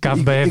nog niet.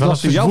 KVB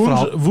heeft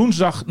wel een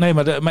woensdag. Nee,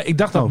 maar ik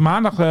dacht dat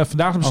maandag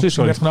vandaag de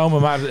beslissing werd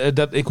genomen. Maar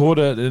ik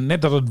hoorde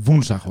net dat het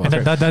woensdag was.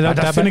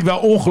 Dat vind ik wel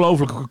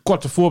ongelooflijk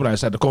korte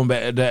voorbereidingstijd. Dan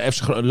komen de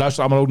FC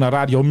luister allemaal ook naar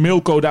Radio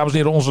Milko, dames en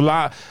heren,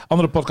 onze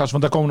andere podcast.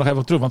 Want daar komen we nog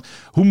even op terug. Want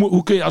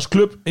hoe kun je als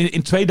club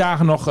in 2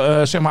 dagen nog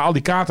zeg maar al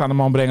die kaarten aan de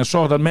man brengen?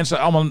 Zorg dat mensen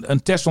allemaal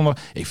een test onder.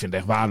 Ik vind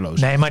het echt waardeloos.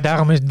 Nee, maar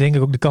daarom is denk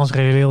ik ook de kans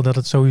reëel dat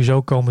het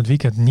sowieso komend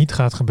weekend niet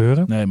gaat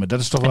gebeuren. Nee, maar dat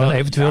is toch en wel... dan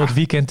eventueel het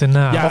weekend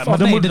erna. Ja, maar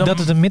dat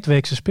het een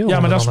midweekse speel. Ja,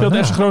 maar dan speelt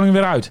FC Groningen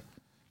weer uit.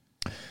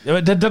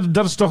 Ja,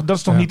 dat is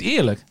toch niet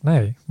eerlijk?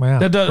 Nee, maar ja.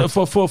 Ik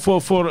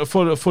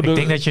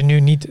denk dat je nu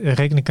niet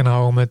rekening kan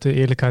houden met de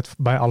eerlijkheid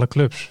bij alle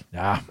clubs.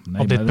 Ja,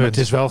 nee, op dit punt. Het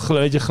is wel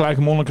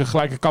gelijke monniken,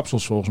 gelijke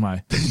kapsels volgens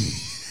mij.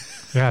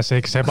 Ja,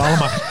 zeker. Ze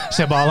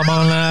hebben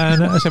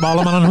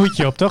allemaal een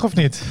hoedje op, toch? Of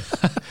niet?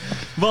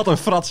 Wat een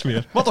frats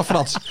weer. Wat een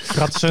frats.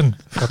 Fratsen.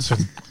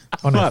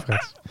 Oh nee,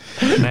 frats.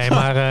 Nee,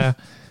 maar...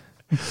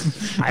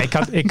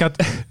 ik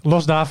had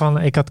los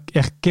daarvan, ik had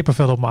echt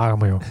kippenvel op mijn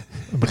armen, joh.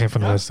 Het begin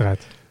van de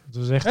wedstrijd. Het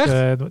was echt?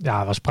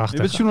 Ja, was prachtig.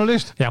 Je bent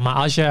journalist. Ja, maar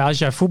als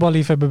jij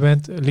voetballiefhebber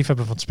bent,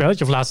 liefhebber van het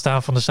spelletje, of laat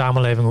staan van de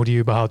samenleving, hoe die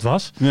überhaupt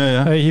was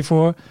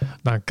hiervoor,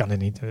 dan kan het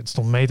niet. Het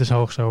stond meters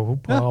hoog zo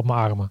op mijn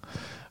armen.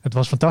 Het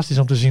was fantastisch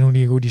om te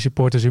zien hoe die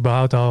supporters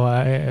überhaupt al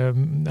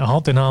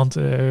hand in hand,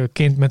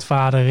 kind met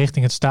vader,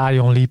 richting het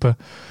stadion liepen.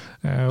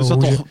 Er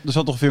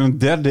zat toch weer een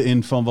derde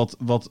in van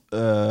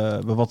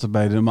wat er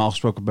bij normaal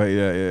gesproken bij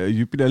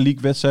Jupiler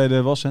League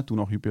wedstrijden was. Hè? Toen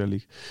nog Jupiler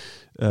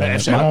League.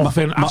 FC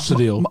ongeveer een achtste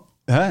deel.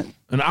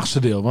 Een achtste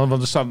deel,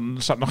 want er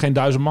staat nog geen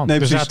 1000 man. Nee,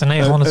 er zaten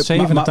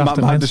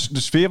 987 maar de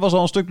sfeer was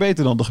al een stuk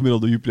beter dan de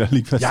gemiddelde Jupiler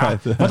League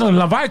wedstrijd. Ja, wat een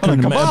lawaai toen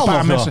met een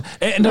paar mensen.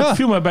 En dat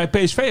viel me bij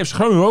PSV FC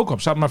Groningen ook op.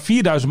 Er zaten maar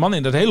 4000 man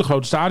in dat hele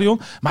grote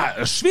stadion. Maar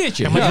een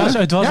sfeertje. Ja, maar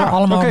het was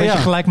allemaal een beetje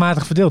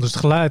gelijkmatig verdeeld. Dus het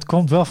geluid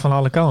komt wel van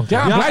alle kanten.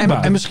 Ja,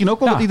 blijkbaar. En misschien ook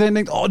wel dat iedereen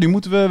denkt, die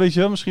moeten we, weet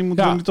je, misschien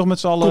moeten we nu toch met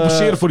z'n allen...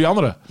 compenseren voor die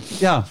anderen.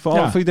 Ja,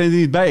 voor iedereen die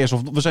niet bij is.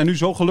 Of we zijn nu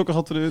zo gelukkig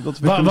dat we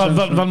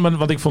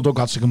Want ik vond het ook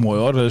hartstikke mooi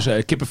hoor. Dus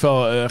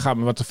kippenvel gaat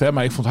me wat te ver.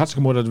 Maar ik vond het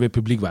hartstikke mooi dat er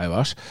weer publiek bij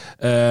was.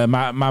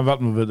 Maar wat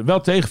me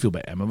wel tegenviel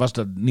bij Emmen was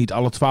dat niet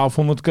alle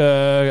 1200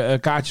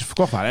 kaartjes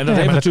verkocht waren. En dat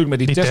heeft natuurlijk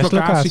met die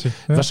testlocatie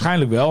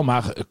waarschijnlijk wel.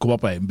 Maar kom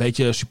op, een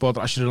beetje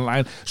supporter als je er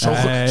lijn...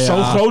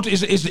 Zo groot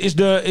is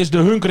de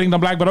hunkering dan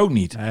blijkbaar ook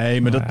niet.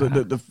 Nee, maar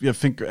dat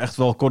vind ik echt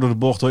wel kort door de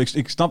bocht. Hoor.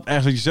 Ik snap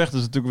ergens wat je zegt. Het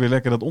is natuurlijk weer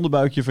lekker dat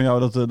onderbuikje van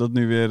jou dat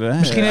nu weer...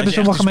 Misschien hebben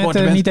sommige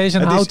mensen niet eens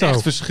een auto. Het is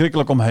echt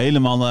verschrikkelijk om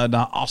helemaal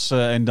naar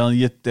Assen en dan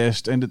je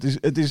test. En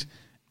het is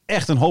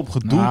echt een hoop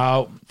gedoe.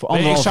 Nou, voor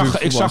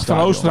ik zag Van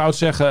Oosterhout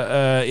zeggen,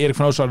 Erik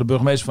van Oosterhout, de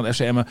burgemeester van FC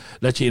Emmen,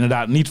 dat je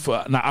inderdaad niet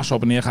naar Assen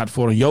op en neer gaat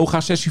voor een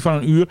yoga-sessie van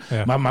een uur.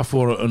 Ja. Maar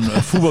voor een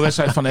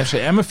voetbalwedstrijd van FC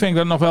Emmen vind ik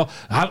dat nog wel...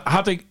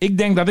 Ik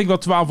denk dat ik wel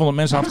 1200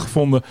 mensen had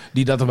gevonden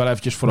die dat er wel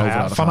eventjes voor over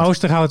hadden Van gehad.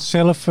 Oosterhout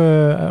zelf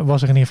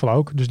was er in ieder geval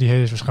ook. Dus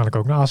die is waarschijnlijk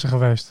ook naar Assen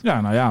geweest.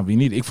 Ja, nou ja, wie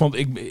niet.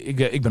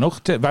 Ik ben ook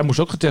wij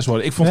moesten ook getest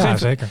worden. Ik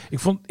zeker. Ik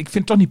vind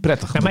het toch niet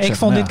prettig. Ja, maar ik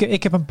heb een paar keer...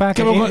 Ik heb er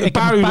een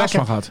paar uur last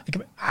van gehad.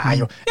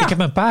 Ik heb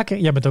een paar keer...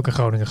 Jij bent ook in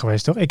Groningen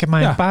geweest, toch? Ik heb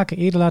mij een paar keer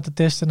eerder laten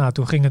testen. Nou,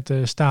 toen ging het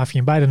staafje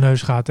in beide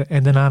neusgaten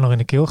en daarna nog in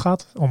de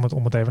keelgat.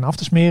 Om het even af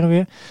te smeren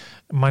weer.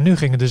 Maar nu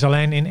ging het dus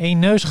alleen in 1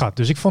 neusgat.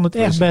 Dus ik vond het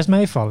echt best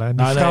meevallen. En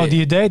die vrouw die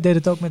het deed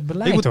het ook met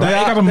beleid. Ik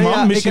had een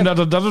man, misschien dat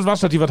het was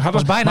dat hij wat had.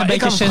 Was bijna een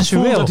beetje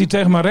sensueel. Ik had dat hij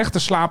tegen mijn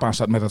rechter slaap aan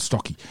staat met dat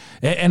stokje.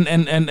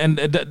 En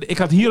ik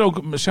had hier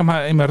ook, zeg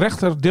maar, in mijn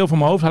rechter deel van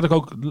mijn hoofd had ik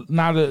ook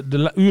na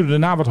de uren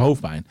daarna wat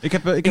hoofdpijn. Ik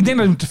denk dat hij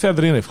hem te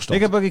verder in heeft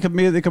gestopt.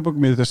 Ik heb ook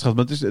meer tests gehad.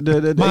 Maar het is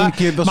de ene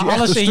keer was maar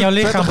alles in jouw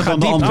lichaam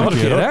gaat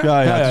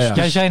diep.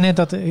 Jij zei net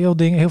dat heel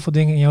veel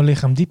dingen in jouw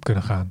lichaam diep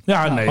kunnen gaan.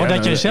 Ja, nee.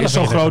 Dat je zelf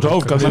zo'n groot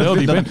hoofd kan heel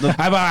diep in.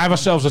 Hij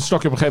was zelfs het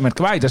stokje op een gegeven moment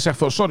kwijt. Hij zegt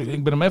van, sorry,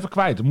 ik ben hem even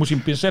kwijt. Dan moest hij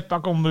een pincet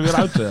pakken om er weer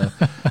uit te...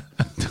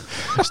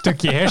 Een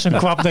stukje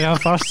hersenkwap eraan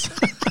vast.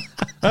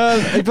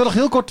 Ik wil nog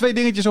heel kort 2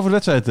 dingetjes over de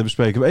wedstrijd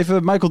bespreken.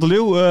 Even Michael de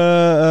Leeuw.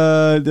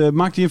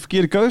 Maakt hij een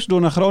verkeerde keus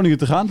door naar Groningen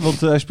te gaan?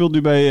 Want hij speelt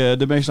nu bij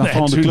de meest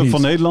aanvallende club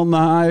van Nederland na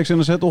Ajax en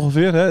AZ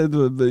ongeveer. Hè?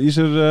 Is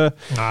er,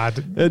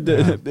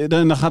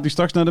 dan gaat hij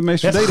straks naar de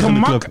meest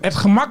verdedigende club. Het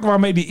gemak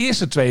waarmee die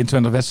eerste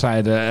 22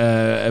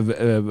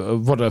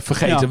 wedstrijden worden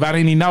vergeten.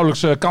 Waarin hij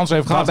nauwelijks kansen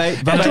heeft gehad.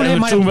 Waarbij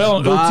hij toen wel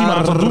een ultieme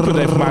aantal doelpunten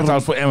heeft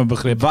gemaakt voor Emmen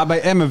begrip.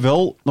 Waarbij Emmen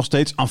wel nog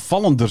steeds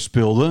aanvallender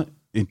speelde.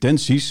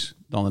 Intenties.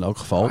 Dan in elk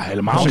geval.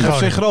 Helemaal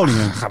FC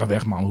Groningen. Ga er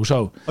weg, man.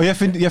 Hoezo? Oh, jij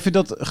vindt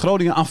dat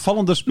Groningen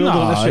aanvallender speelde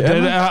dan FC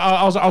Emmen?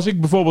 Als ik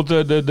bijvoorbeeld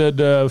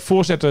de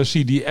voorzetter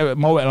zie die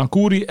Mo El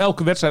Ankouri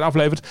elke wedstrijd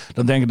aflevert,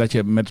 dan denk ik dat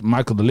je met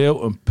Michael de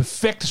Leeuw een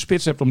perfecte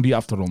spits hebt om die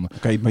af te ronden.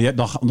 Oké, maar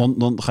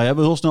dan ga jij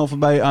wel heel snel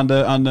voorbij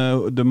aan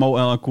de Mo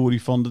El Ankouri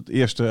van het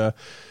eerste...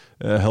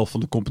 helft van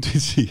de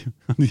competitie.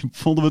 Die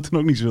vonden we toen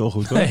ook niet zo heel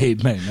goed. Hoor. Nee,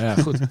 nou ja,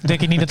 goed.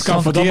 Denk je niet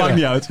dat dat maakt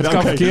niet uit. Het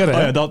kan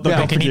verkeren.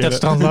 Denk je niet dat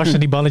Strand Larsen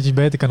die balletjes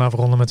beter kan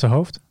afronden met zijn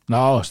hoofd?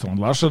 Nou, Strand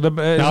Larsen... op dit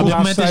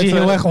moment is hij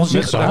heel erg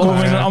onzichtbaar. Daar komen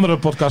we in een andere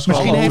podcast.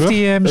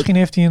 Misschien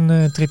heeft hij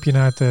een tripje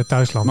naar het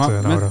thuisland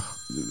nodig.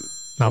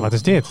 Nou, wat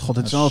is dit? God,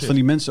 het zijn altijd van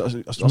die mensen...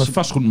 Als een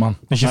vastgoedman.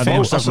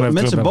 Als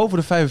mensen boven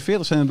de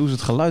 45 zijn, dan doen ze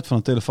het geluid van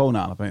een telefoon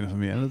aan op een of andere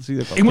manier. Dat zie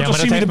ik moet wel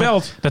zien wie de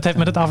belt. Dat heeft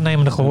met het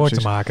afnemende gehoor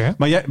te maken. Hè?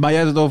 Maar jij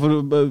hebt het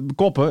over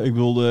koppen. Ik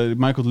bedoel,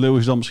 Michael de Leeuw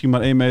is dan misschien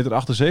maar 1,78 meter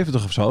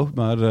of zo.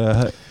 Maar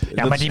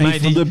dat is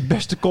een van de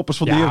beste koppers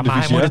van de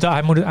Eredivisie.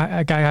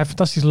 Maar hij heeft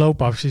fantastische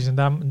loopacties.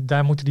 En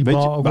daar moeten die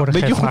bal ook worden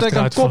gegeven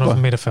achteruit vanaf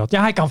het middenveld.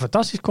 Ja, hij kan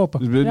fantastisch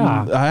koppen.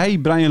 Hij,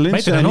 Brian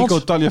Linsen en Nico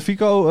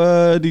Tagliafico,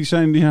 die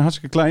zijn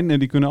hartstikke klein. En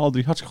die kunnen al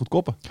 3 hartstikke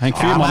goed koppen. Henk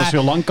Veerman is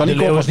heel lang, kan niet koppen.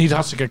 De Leeuw is niet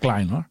hartstikke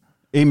klein, hoor.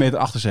 1,78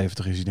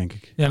 meter is hij, denk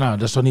ik. Ja, nou,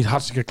 dat is toch niet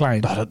hartstikke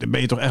klein? Nou, dan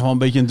ben je toch echt wel een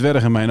beetje een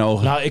dwerg in mijn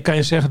ogen. Nou, ik kan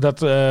je zeggen dat,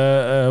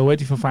 hoe heet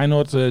die van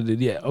Feyenoord,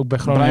 die ook bij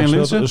Groningen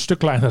speelt, een stuk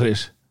kleiner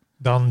is.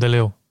 Dan de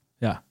Leeuw.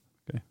 Ja.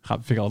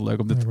 Vind ik altijd leuk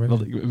om dit.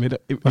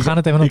 We gaan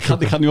het even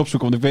opzoeken. Ik ga het nu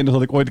opzoeken, want ik weet nog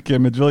dat ik ooit een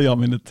keer met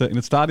William in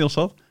het stadion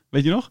zat.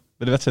 Weet je nog?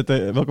 Bij de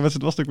wedstrijd, welke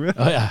wedstrijd was het ook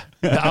weer? Oh ja,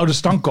 de oude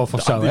Stankhoff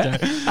of zo, hè?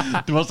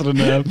 Toen was er een...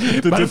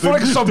 maar de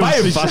vorige stond bij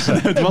hem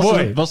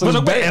vast. Was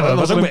ook bij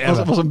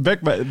Emmen. Was een back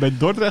bij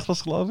Dordrecht,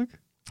 was geloof ik.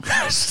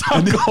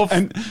 Stankhoff.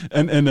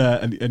 En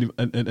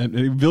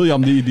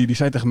William die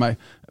zei tegen mij,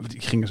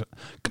 die ging zo,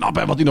 knap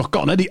hè wat hij nog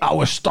kan hè, die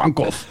oude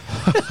Stankhoff.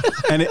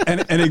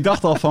 en ik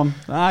dacht al van,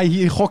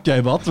 hier gok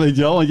jij wat, weet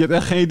je wel, want je hebt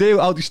echt geen idee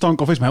hoe oud die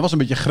Stankhoff is, maar hij was een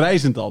beetje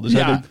grijzend al, dus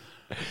hij denkt,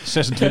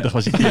 26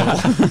 was ik hier.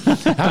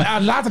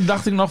 Later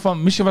dacht ik nog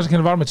van, misschien was ik in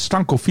de war met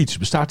Stankovic.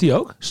 Bestaat die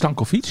ook?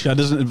 Stankovic?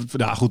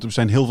 Ja, goed, er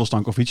zijn heel veel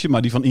Stankovic'en,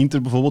 maar die van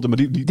Inter bijvoorbeeld, maar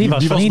die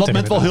was op dat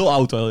moment wel heel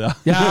oud wel, ja.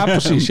 Ja,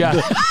 precies, ja.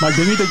 Maar ik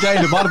denk niet dat jij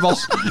in de war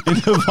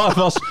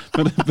was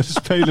met een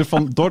speler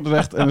van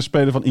Dordrecht en een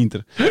speler van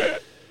Inter.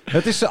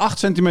 Het is 8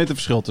 centimeter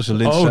verschil tussen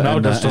Linsen. Oh,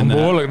 nou, dat is toch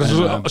behoorlijk.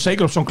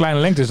 Zeker op zo'n kleine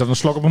lengte is dat een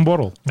slok op een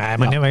borrel. Nee,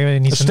 maar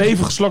niet een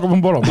stevige slok op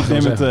een borrel.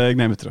 Ik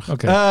neem het terug.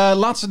 Okay.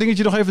 Laatste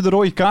dingetje nog even de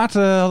rode kaart.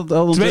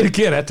 Tweede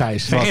keer, hè,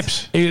 Thijs?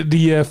 Verrips.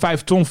 Die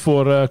 5 ton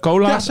voor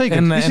cola. Ja,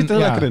 zeker. Die zit er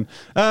lekker in.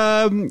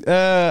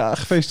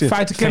 Gefeliciteerd.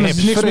 Feiten kennen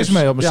er niks mis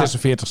mee op mijn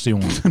 46e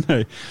jongen.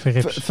 Nee.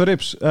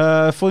 Verrips.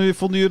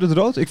 Vonden jullie het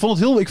rood? Ik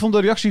vond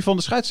de reactie van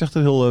de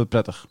scheidsrechter heel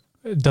prettig.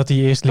 Dat hij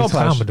eerst liet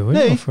gaan, bedoel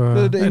je?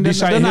 Nee, die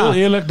zei heel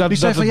eerlijk dat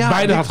het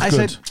beide had gekund.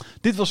 Hij zei,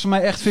 dit was voor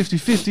mij echt 50-50.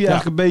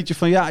 Eigenlijk een beetje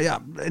van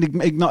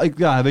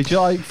En weet je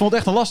wel, ik vond het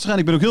echt een lastige. En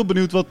ik ben ook heel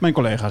benieuwd wat mijn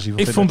collega's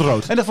hiervan vinden. Ik vond het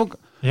rood. En dat vond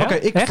ik...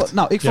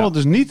 ik vond het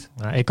dus niet.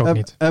 Nou, ik ook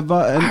niet.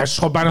 Hij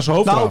schot bijna zijn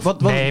hoofd af.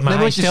 Maar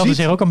hij stelde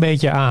zich ook een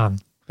beetje aan.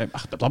 Nee,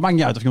 dat maakt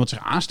niet uit of iemand zich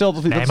aanstelt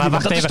of niet.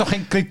 Dat is toch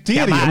geen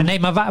criterium? Ja,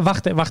 maar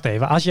wacht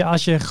even.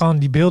 Als je gewoon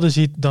die beelden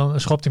ziet, dan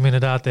schopt hij hem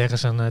inderdaad tegen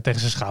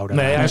zijn schouder.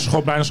 Nee, hij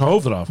schopt bijna zijn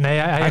hoofd eraf. Nee,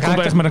 hij komt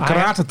echt met een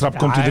karatetrap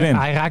komt hij erin.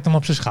 Hij raakt hem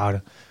op zijn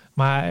schouder.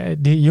 Maar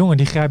die jongen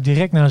die grijpt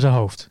direct naar zijn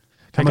hoofd.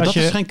 Kijk, maar dat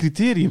is geen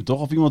criterium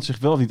toch? Of iemand zich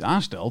wel of niet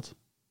aanstelt?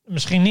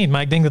 Misschien niet,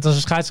 maar ik denk dat als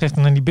een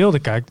scheidsrechter naar die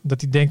beelden kijkt,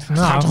 dat hij denkt van,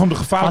 het gaat toch om de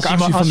gevaarlijke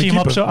actie van de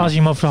keeper? Als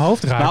hij hem op zijn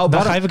hoofd raakt,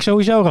 dan geef ik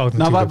sowieso rood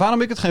natuurlijk.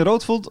 Waarom ik het geen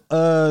rood vond?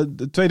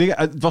 Twee dingen.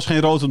 Het was geen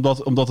rood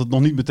omdat het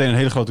nog niet meteen een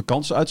hele grote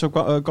kans uit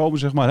zou komen,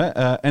 zeg maar.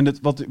 Hè? En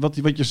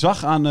wat je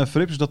zag aan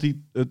Verrips is dat hij,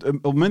 op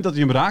het moment dat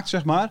hij hem raakt,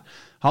 zeg maar,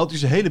 houdt hij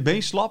zijn hele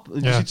been slap.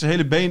 Je ziet zijn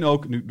hele been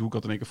ook, nu doe ik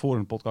dat in één keer voor in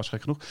een podcast,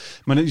 gek genoeg.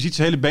 Maar je ziet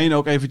zijn hele been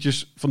ook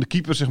eventjes van de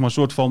keeper, zeg maar, een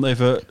soort van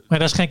even... Maar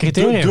dat is geen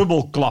criterium.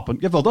 Dubbel klappen.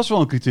 Jawel, dat is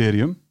wel een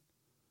criterium.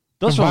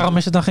 Waarom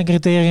is het dan geen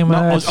criterium?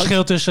 Het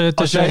verschil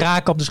tussen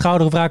raken op de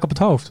schouder of raken op het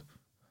hoofd?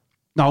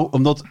 Nou,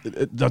 omdat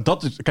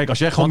dat is... Kijk, als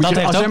jij gewoon... Want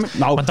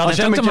dat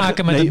heeft ook te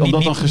maken met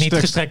het niet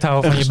gestrekt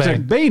houden van je been. Een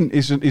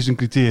gestrekt been is een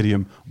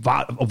criterium.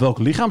 Op welk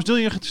lichaamsdeel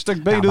je een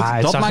gestrekt been doet,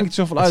 dat maakt niet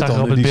zoveel uit. Het zag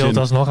er op het beeld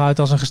alsnog uit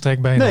als een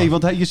gestrekt been. Nee,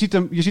 want je ziet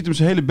hem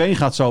zijn hele been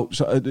gaat zo... Je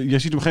ziet op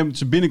een gegeven moment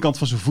zijn binnenkant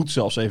van zijn voet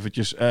zelfs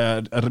eventjes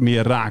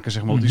meer raken,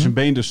 zeg maar. Want hij zijn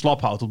been dus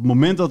slap houdt. Op het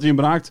moment dat hij hem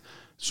raakt,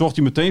 zorgt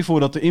hij meteen voor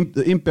dat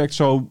de impact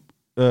zo...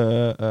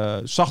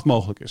 zacht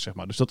mogelijk is, zeg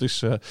maar. Dus dat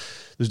is,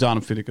 dus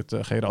daarom vind ik het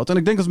geen rood. En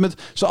ik denk dat we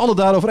met z'n allen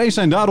daarover eens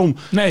zijn. Daarom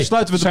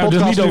sluiten we de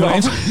podcast niet over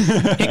eens.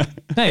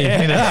 Nee,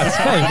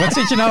 inderdaad. Nee, wat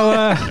zit je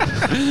nou...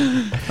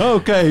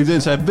 Oké,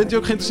 Dinsdag, bent u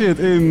ook geïnteresseerd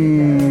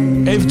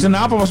in... Even ten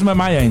Napel was het met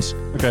mij eens.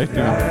 Oké,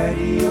 ja.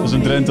 Dat is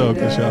een Drenthe ook,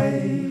 dus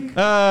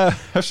ja.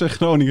 FC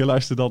Groningen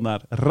luistert dan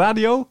naar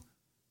Radio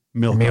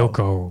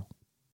Milko.